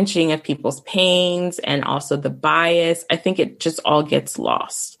managing of people's pains and also the bias. I think it just all gets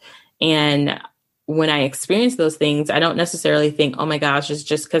lost. And when I experience those things, I don't necessarily think, oh my gosh, it's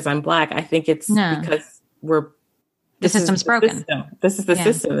just because I'm Black. I think it's because the system's broken. This is the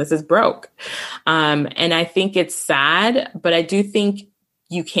system. This is broke. And I think it's sad, but I do think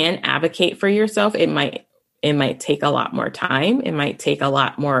you can advocate for yourself. It might take a lot more time. It might take a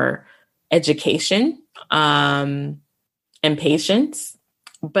lot more education and patience.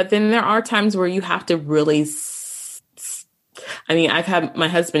 But then there are times where you have to really, my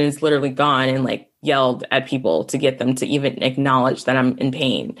husband is literally gone and like yelled at people to get them to even acknowledge that I'm in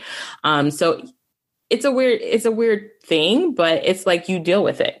pain. So it's a weird thing, but it's like you deal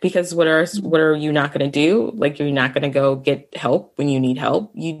with it, because what are you not going to do? Like, you're not going to go get help when you need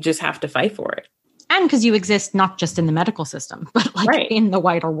help. You just have to fight for it. And because you exist not just in the medical system, but like in the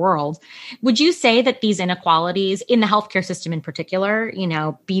wider world. Would you say that these inequalities in the healthcare system in particular,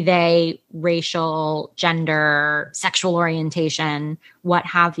 be they racial, gender, sexual orientation, what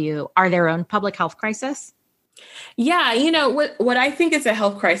have you, are their own public health crisis? Yeah. What I think is a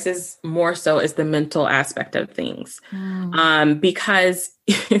health crisis more so is the mental aspect of things. Because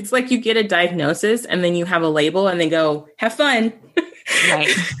it's like you get a diagnosis and then you have a label and they go, have fun. Right.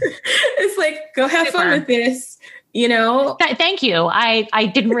 It's like, go have fun with this, Thank you.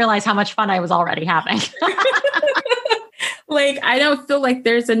 I didn't realize how much fun I was already having. Like, I don't feel like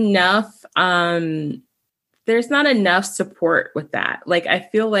there's enough, there's not enough support with that. Like, I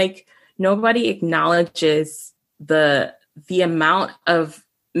feel like nobody acknowledges the amount of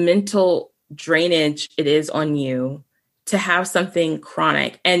mental drainage it is on you to have something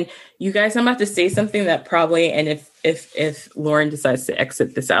chronic. And you guys, I'm about to say something that probably, and if Lauren decides to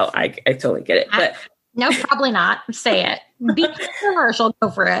exit this out, I totally get it. But no, probably not. Say it. Be controversial. Go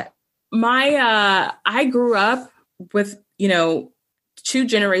for it. I grew up with, two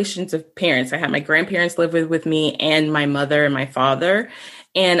generations of parents. I had my grandparents live with me and my mother and my father.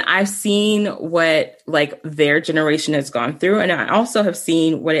 And I've seen what like their generation has gone through. And I also have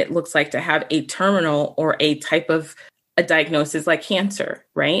seen what it looks like to have a terminal or a type of a diagnosis like cancer,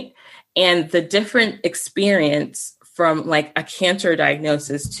 right? And the different experience from like a cancer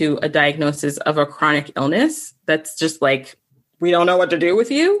diagnosis to a diagnosis of a chronic illness that's just like, we don't know what to do with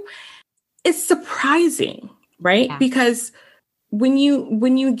you. It's surprising, right? Yeah. Because when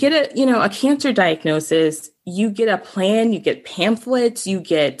you get a cancer diagnosis, you get a plan, you get pamphlets, you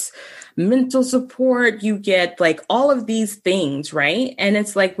get mental support, you get like all of these things, right? And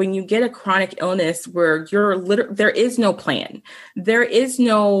it's like when you get a chronic illness where there is no plan, there is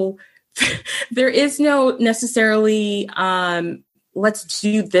no necessarily, let's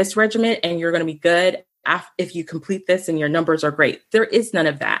do this regimen and you're going to be good if you complete this and your numbers are great. There is none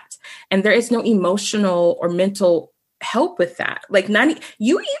of that. And there is no emotional or mental help with that. Like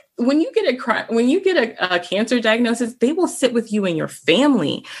when you get a cancer diagnosis, they will sit with you and your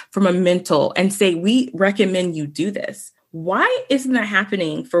family from a mental and say, we recommend you do this. Why isn't that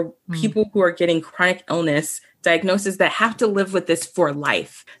happening for people who are getting chronic illness diagnoses that have to live with this for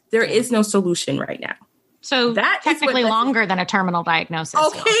life? There is no solution right now. So that technically longer than a terminal diagnosis.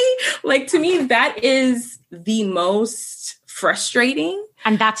 Okay. Like to me, that is the most frustrating.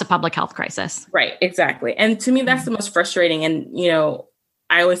 And that's a public health crisis. Right. Exactly. And to me, that's the most frustrating. And,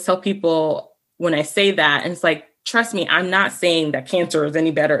 I always tell people when I say that, and it's like, trust me, I'm not saying that cancer is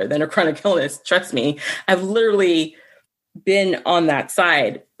any better than a chronic illness. Trust me. I've literally been on that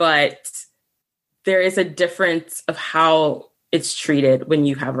side, but there is a difference of how it's treated when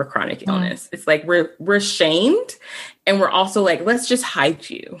you have a chronic illness. It's like we're shamed, and we're also like, let's just hide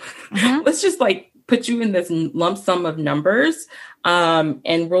you. Let's just like put you in this lump sum of numbers,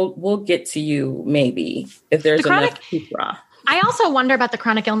 and we'll get to you maybe if there's enough hoopla. I also wonder about the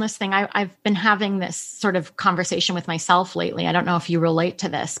chronic illness thing. I've been having this sort of conversation with myself lately. I don't know if you relate to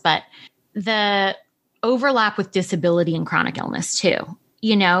this, but the overlap with disability and chronic illness too.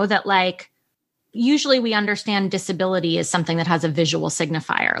 That like, usually we understand disability as something that has a visual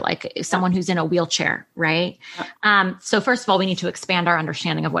signifier, like someone who's in a wheelchair, right? So first of all, we need to expand our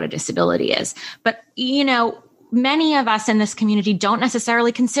understanding of what a disability is. But, many of us in this community don't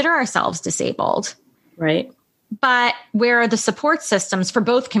necessarily consider ourselves disabled. Right. But where are the support systems for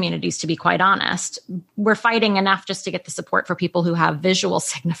both communities, to be quite honest? We're fighting enough just to get the support for people who have visual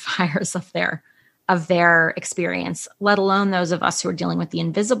signifiers of their experience, let alone those of us who are dealing with the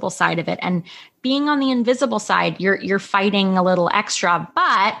invisible side of it. And being on the invisible side, you're fighting a little extra,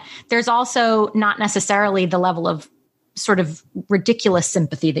 but there's also not necessarily the level of sort of ridiculous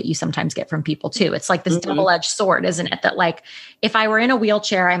sympathy that you sometimes get from people too. It's like this double-edged sword, isn't it? That like, if I were in a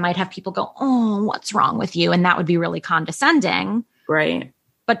wheelchair, I might have people go, oh, what's wrong with you? And that would be really condescending. Right.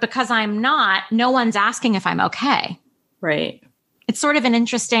 But because I'm not, no one's asking if I'm okay. Right. It's sort of an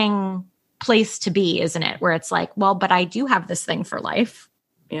interesting place to be, isn't it? Where it's like, well, but I do have this thing for life.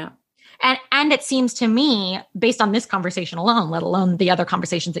 Yeah. And it seems to me, based on this conversation alone, let alone the other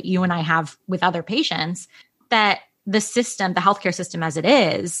conversations that you and I have with other patients, that the system, the healthcare system as it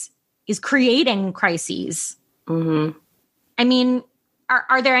is creating crises. I mean,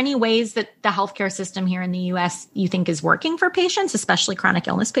 are there any ways that the healthcare system here in the U.S. you think is working for patients, especially chronic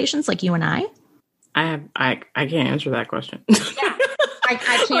illness patients like you and I? I can't answer that question. Yeah. I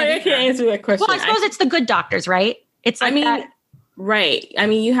can't answer that question. Well, I suppose it's the good doctors, right? It's like that. Right. I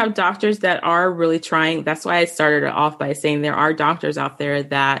mean, you have doctors that are really trying. That's why I started it off by saying there are doctors out there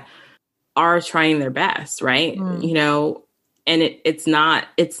that are trying their best, right? And it's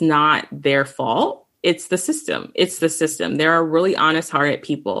not their fault. It's the system. There are really honest-hearted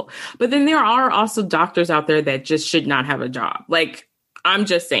people. But then there are also doctors out there that just should not have a job. Like, I'm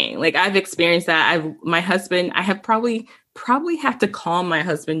just saying, like, I've experienced that. I have probably have to calm my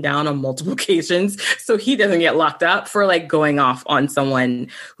husband down on multiple occasions so he doesn't get locked up for like going off on someone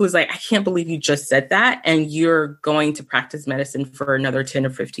who's like, I can't believe you just said that. And you're going to practice medicine for another 10 or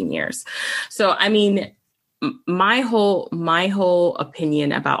 15 years. So, I mean, my whole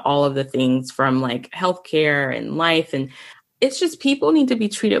opinion about all of the things from like healthcare and life, and it's just people need to be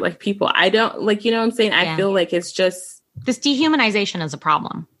treated like people. I don't like, what I'm saying? I feel like it's just this dehumanization is a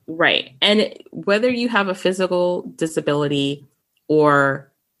problem. Right. And whether you have a physical disability or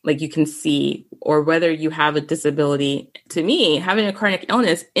like you can see, or whether you have a disability. To me, having a chronic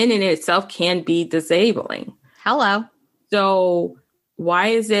illness in and itself can be disabling. Hello. So why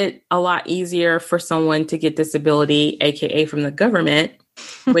is it a lot easier for someone to get disability, AKA from the government,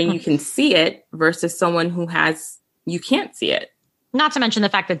 when you can see it versus someone who you can't see it? Not to mention the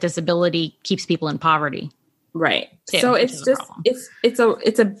fact that disability keeps people in poverty. Right. Too, so it's just,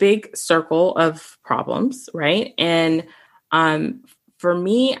 it's a big circle of problems. Right. And, for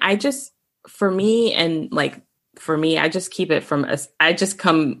me, I just keep it from us. I just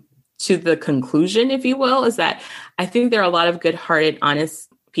come to the conclusion, if you will, is that I think there are a lot of good-hearted, honest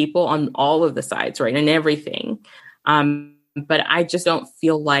people on all of the sides, right, and everything. But I just don't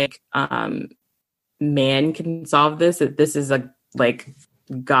feel like man can solve this. That this is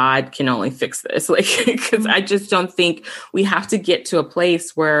God can only fix this, because I just don't think we have to get to a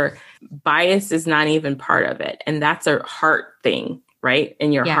place where bias is not even part of it, and that's a heart thing, right?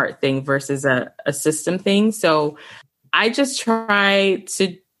 And your heart thing versus a system thing. So I just try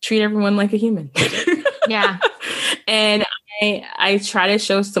to treat everyone like a human. Yeah. And I try to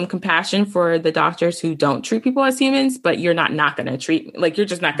show some compassion for the doctors who don't treat people as humans, but you're not going to treat me like, you're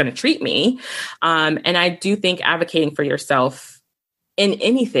just not going to treat me. And I do think advocating for yourself in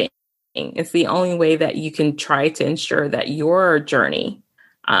anything, it's the only way that you can try to ensure that your journey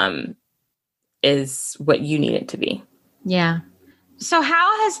is what you need it to be. Yeah. So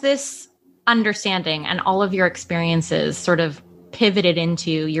how has this understanding and all of your experiences sort of pivoted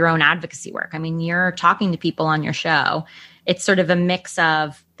into your own advocacy work? I mean, you're talking to people on your show. It's sort of a mix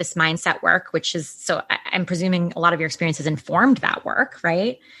of this mindset work, which is, so I'm presuming a lot of your experience has informed that work,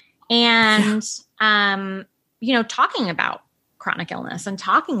 right? And, talking about chronic illness and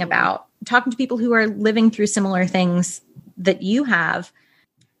talking to people who are living through similar things that you have.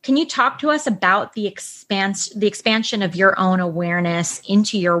 Can you talk to us about the expansion of your own awareness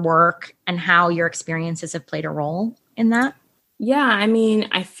into your work and how your experiences have played a role in that? Yeah, I mean,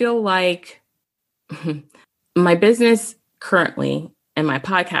 I feel like my business currently and my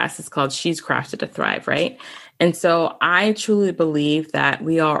podcast is called She's Crafted to Thrive, right? And so I truly believe that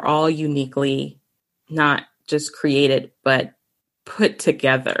we are all uniquely not just created, but put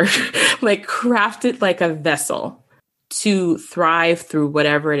together, like crafted like a vessel to thrive through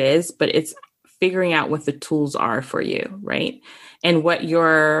whatever it is, but it's figuring out what the tools are for you, right? And what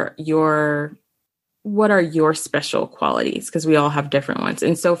what are your special qualities? Because we all have different ones.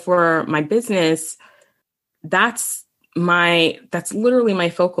 And so for my business, that's literally my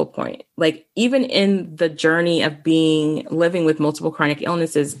focal point. Like even in the journey of living with multiple chronic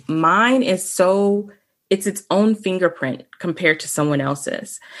illnesses, mine is it's its own fingerprint compared to someone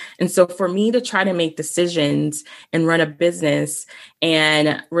else's. And so for me to try to make decisions and run a business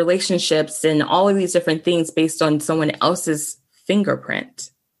and relationships and all of these different things based on someone else's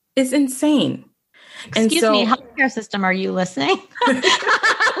fingerprint is insane. Excuse me, healthcare system, are you listening?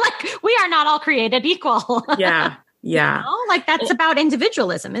 Like, we are not all created equal. Yeah. Like that's about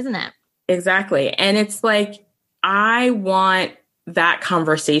individualism, isn't it? Exactly. And it's like, I want that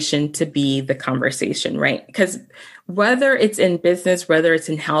conversation to be the conversation, right? Because whether it's in business, whether it's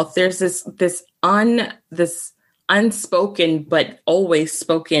in health, there's this unspoken but always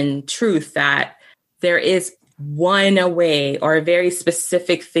spoken truth that there is one way or a very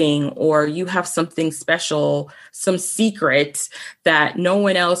specific thing, or you have something special, some secret that no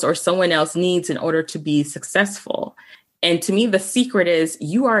one else or someone else needs in order to be successful. And to me, the secret is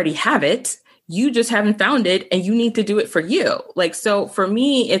you already have it. You just haven't found it and you need to do it for you. Like, so for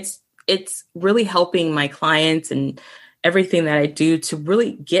me, it's really helping my clients and everything that I do to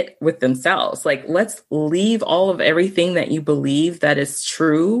really get with themselves. Like, let's leave all of everything that you believe that is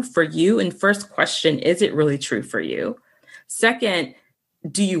true for you. And first question, is it really true for you? Second,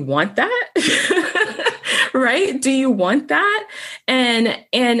 do you want that? Right? Do you want that?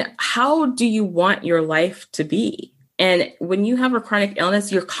 And how do you want your life to be? And when you have a chronic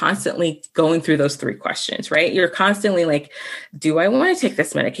illness, you're constantly going through those three questions, right? You're constantly like, do I want to take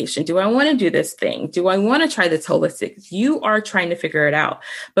this medication? Do I want to do this thing? Do I want to try this holistic? You are trying to figure it out.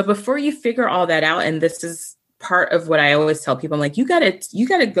 But before you figure all that out, and this is part of what I always tell people, I'm like, you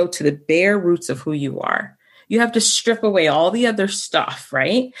gotta go to the bare roots of who you are. You have to strip away all the other stuff,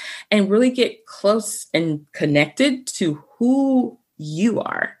 right? And really get close and connected to who you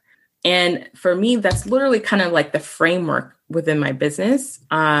are. And for me, that's literally kind of like the framework within my business.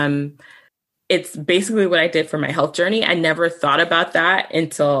 It's basically what I did for my health journey. I never thought about that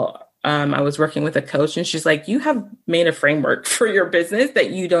until I was working with a coach, and she's like, you have made a framework for your business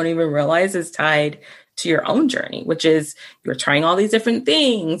that you don't even realize is tied to your own journey, which is you're trying all these different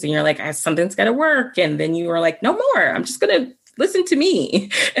things and you're like, something's got to work. And then you were like, no more, I'm just going to listen to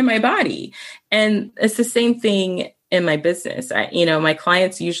me and my body. And it's the same thing in my business. My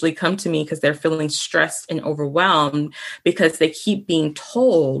clients usually come to me because they're feeling stressed and overwhelmed because they keep being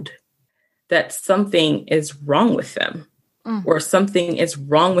told that something is wrong with them or something is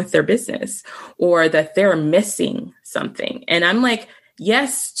wrong with their business or that they're missing something. And I'm like,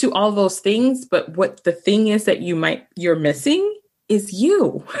 yes to all those things. But what the thing is that you're missing is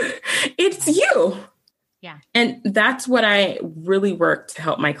you. It's you. Yeah. And that's what I really work to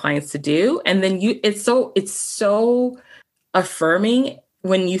help my clients to do. And then it's so affirming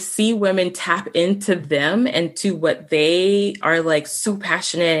when you see women tap into them and to what they are like so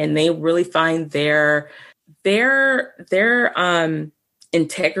passionate and they really find their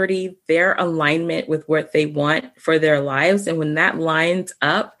integrity, their alignment with what they want for their lives. And when that lines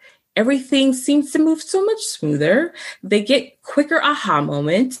up, everything seems to move so much smoother. They get quicker aha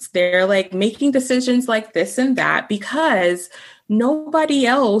moments. They're like making decisions like this and that because nobody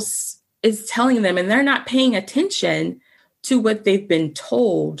else is telling them and they're not paying attention to what they've been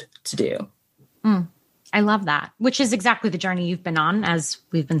told to do. I love that, which is exactly the journey you've been on, as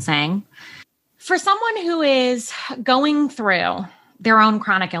we've been saying. For someone who is going through their own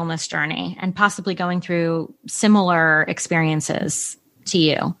chronic illness journey and possibly going through similar experiences to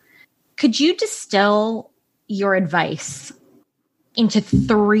you, could you distill your advice into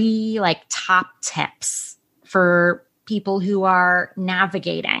 3 like top tips for people who are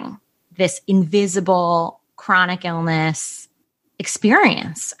navigating this invisible chronic illness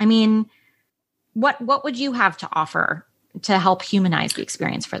experience? I mean, what would you have to offer to help humanize the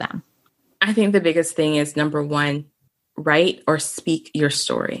experience for them? I think the biggest thing is, number 1, write or speak your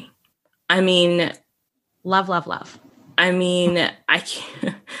story. I mean, love. I mean,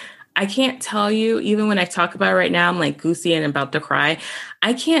 I can't tell you, even when I talk about it right now, I'm like goosey and about to cry.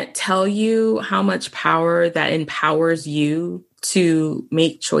 I can't tell you how much power that empowers you to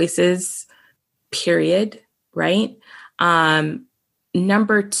make choices, period. Right.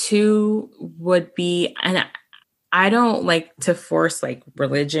 Number 2 would be, and I don't like to force like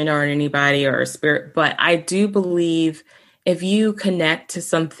religion or anybody or spirit, but I do believe if you connect to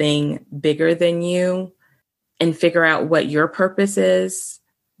something bigger than you and figure out what your purpose is,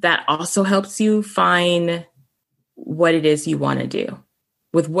 that also helps you find what it is you want to do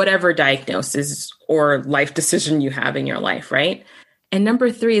with whatever diagnosis or life decision you have in your life, right? And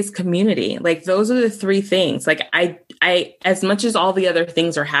number 3 is community. Like those are the 3 things. Like I, as much as all the other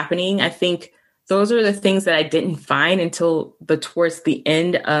things are happening, I think those are the things that I didn't find until towards the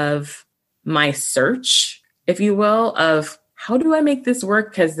end of my search, if you will, of how do I make this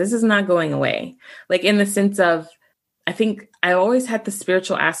work? Because this is not going away. Like in the sense of, I think I always had the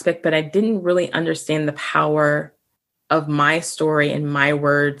spiritual aspect, but I didn't really understand the power of my story and my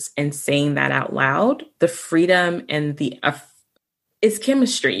words and saying that out loud, the freedom and it's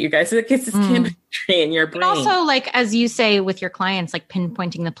chemistry, you guys. It's chemistry in your brain. And also, like, as you say with your clients, like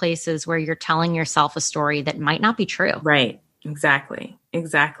pinpointing the places where you're telling yourself a story that might not be true. Right. Exactly.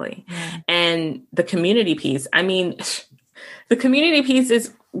 Yeah. And the community piece, I mean, the community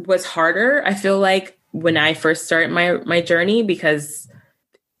piece was harder. I feel like when I first started my journey, because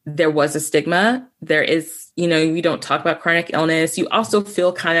there was a stigma. There is, you don't talk about chronic illness. You also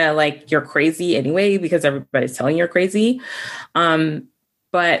feel kind of like you're crazy anyway, because everybody's telling you're crazy.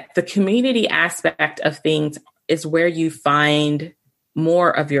 But the community aspect of things is where you find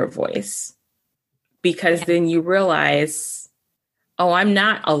more of your voice, because then you realize, oh, I'm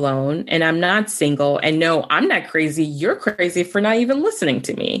not alone and I'm not single. And no, I'm not crazy. You're crazy for not even listening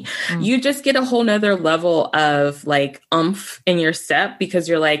to me. You just get a whole nother level of like oomph in your step, because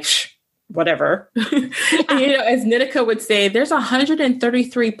you're like, whatever. As Nikita would say, there's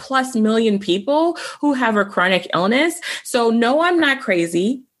 133 plus million people who have a chronic illness. So no, I'm not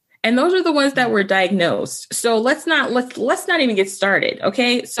crazy. And those are the ones that were diagnosed. So let's not even get started.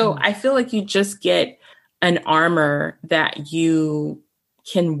 Okay. So I feel like you just get an armor that you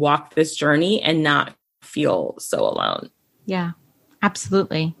can walk this journey and not feel so alone. Yeah,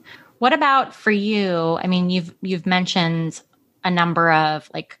 absolutely. What about for you? I mean, you've mentioned a number of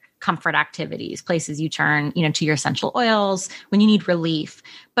like comfort activities, places you turn, to your essential oils when you need relief.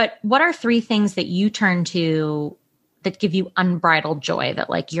 But what are 3 things that you turn to that give you unbridled joy,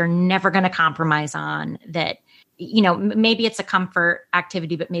 that like you're never going to compromise on, that maybe it's a comfort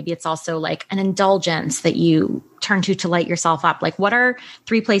activity, but maybe it's also like an indulgence that you turn to light yourself up? Like, what are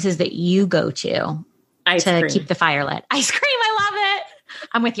 3 places that you go to Ice cream. Keep the fire lit? Ice cream. I love it.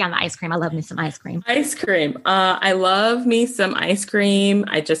 I'm with you on the ice cream. I love me some ice cream. Ice cream. I love me some ice cream.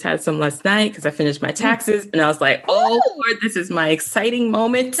 I just had some last night because I finished my taxes and I was like, oh Lord, this is my exciting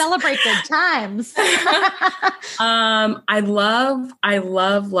moment. Celebrate good times. I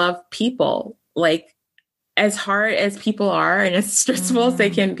love people. Like, as hard as people are and as stressful as they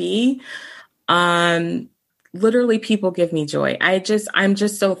can be, literally people give me joy. I'm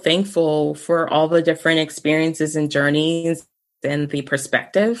just so thankful for all the different experiences and journeys and the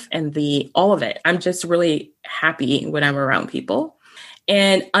perspective and all of it. I'm just really happy when I'm around people.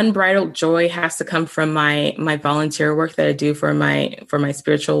 And unbridled joy has to come from my volunteer work that I do for my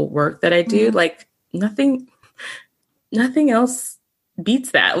spiritual work that I do. Like nothing else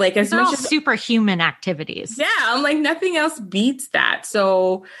beats that. Like, as much as superhuman activities. Yeah. I'm like, nothing else beats that.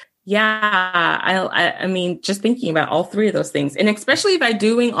 So yeah, I mean, just thinking about all three of those things, and especially by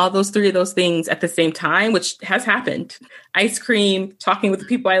doing all those three of those things at the same time, which has happened, ice cream, talking with the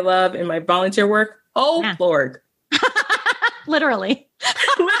people I love, and my volunteer work. Oh, yeah. Lord. Literally.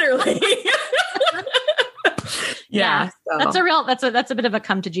 Yeah. So. That's a bit of a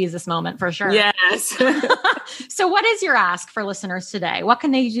come to Jesus moment for sure. Yes. So what is your ask for listeners today? What can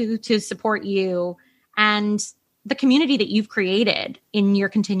they do to support you and the community that you've created in your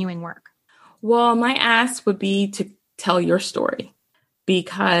continuing work? Well, my ask would be to tell your story,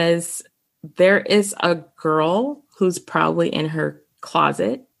 because there is a girl who's probably in her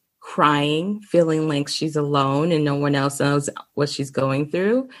closet crying, feeling like she's alone and no one else knows what she's going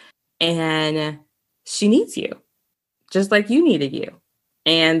through. And she needs you, just like you needed you.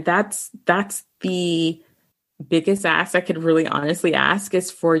 And that's the biggest ask I could really honestly ask,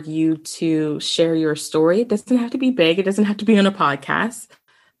 is for you to share your story. It doesn't have to be big. It doesn't have to be on a podcast,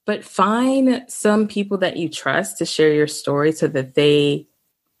 but find some people that you trust to share your story so that they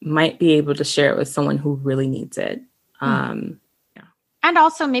might be able to share it with someone who really needs it. Yeah. And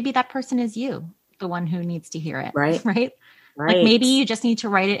also maybe that person is you, the one who needs to hear it. Right. Right. Like maybe you just need to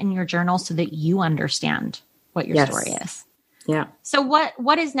write it in your journal so that you understand what your story is. Yeah. So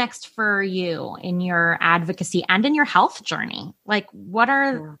what is next for you in your advocacy and in your health journey? Like, what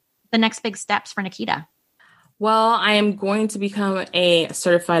are the next big steps for Nikita? Well, I am going to become a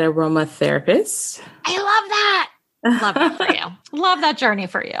certified aromatherapist. I love that. Love that for you. Love that journey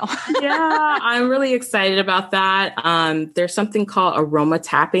for you. Yeah, I'm really excited about that. There's something called aroma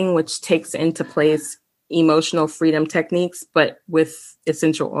tapping, which takes into place emotional freedom techniques, but with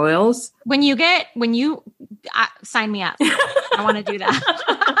essential oils. When you sign me up, I want to do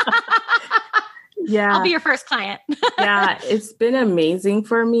that. Yeah. I'll be your first client. Yeah. It's been amazing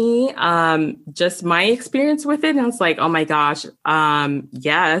for me. Just my experience with it. And I was like, oh my gosh.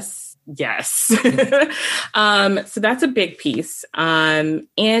 Yes. So that's a big piece. And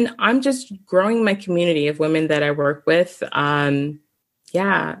I'm just growing my community of women that I work with.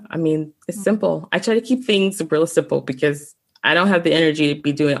 Yeah, I mean, it's simple. I try to keep things real simple because I don't have the energy to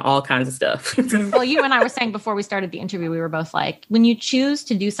be doing all kinds of stuff. Well, you and I were saying before we started the interview, we were both like, when you choose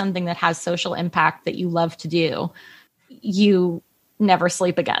to do something that has social impact that you love to do, you never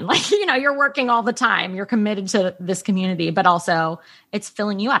sleep again. Like, you're working all the time. You're committed to this community, but also it's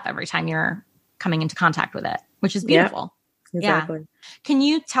filling you up every time you're coming into contact with it, which is beautiful. Exactly. Yeah. Can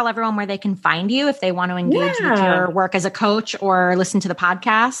you tell everyone where they can find you if they want to engage with your work as a coach or listen to the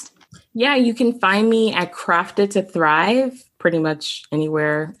podcast? Yeah, you can find me at Crafted to Thrive. Pretty much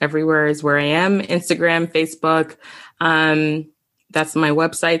anywhere, everywhere is where I am. Instagram, Facebook. That's my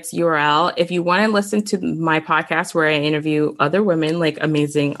website's URL. If you want to listen to my podcast where I interview other women like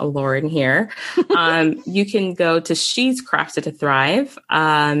amazing Lauren here, you can go to She's Crafted to Thrive.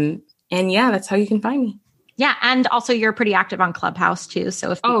 And yeah, that's how you can find me. Yeah. And also you're pretty active on Clubhouse too.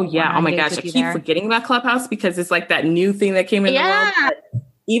 So if oh my gosh, I keep forgetting about Clubhouse because it's like that new thing that came in the world. But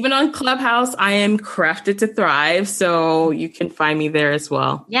even on Clubhouse, I am Crafted to Thrive. So you can find me there as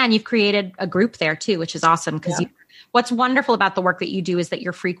well. Yeah. And you've created a group there too, which is awesome because what's wonderful about the work that you do is that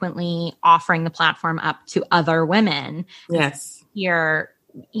you're frequently offering the platform up to other women. Yes.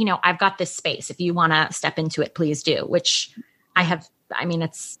 I've got this space. If you want to step into it, please do, which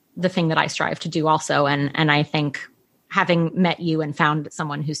it's the thing that I strive to do also. And I think having met you and found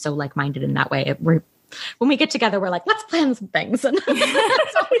someone who's so like-minded in that way, when we get together, we're like, let's plan some things. And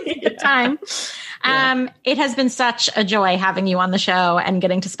it's always a good time. It has been such a joy having you on the show and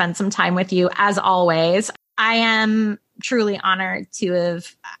getting to spend some time with you as always. I am truly honored to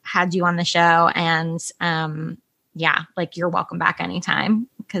have had you on the show and, you're welcome back anytime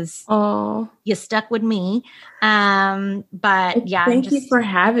because you stuck with me. But yeah. Thank you for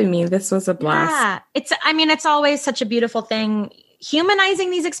having me. This was a blast. Yeah. It's always such a beautiful thing,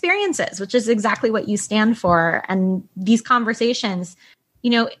 humanizing these experiences, which is exactly what you stand for. And these conversations,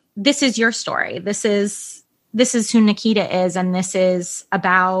 this is your story. This is who Nikita is. And this is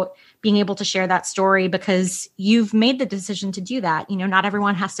about being able to share that story because you've made the decision to do that. Not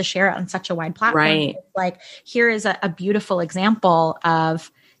everyone has to share it on such a wide platform. Right. It's like, here is a beautiful example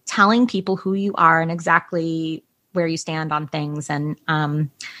of telling people who you are and exactly where you stand on things. And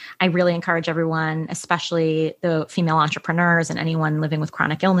I really encourage everyone, especially the female entrepreneurs and anyone living with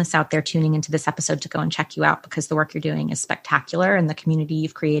chronic illness out there tuning into this episode, to go and check you out because the work you're doing is spectacular and the community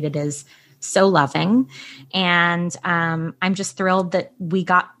you've created is so loving. And I'm just thrilled that we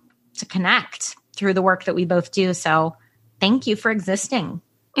got to connect through the work that we both do. So thank you for existing.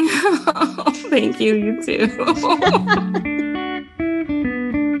 Thank you. You too.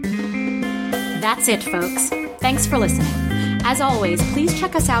 That's it, folks. Thanks for listening. As always, please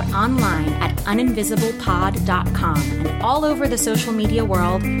check us out online at uninvisiblepod.com and all over the social media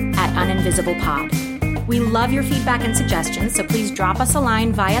world at uninvisiblepod. We love your feedback and suggestions, so please drop us a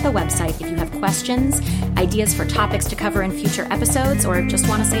line via the website if you have questions, ideas for topics to cover in future episodes, or just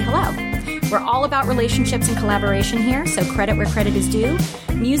want to say hello. We're all about relationships and collaboration here, so credit where credit is due.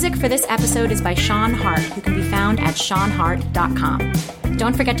 Music for this episode is by Sean Hart, who can be found at seanhart.com.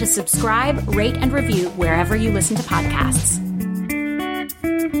 Don't forget to subscribe, rate, and review wherever you listen to podcasts.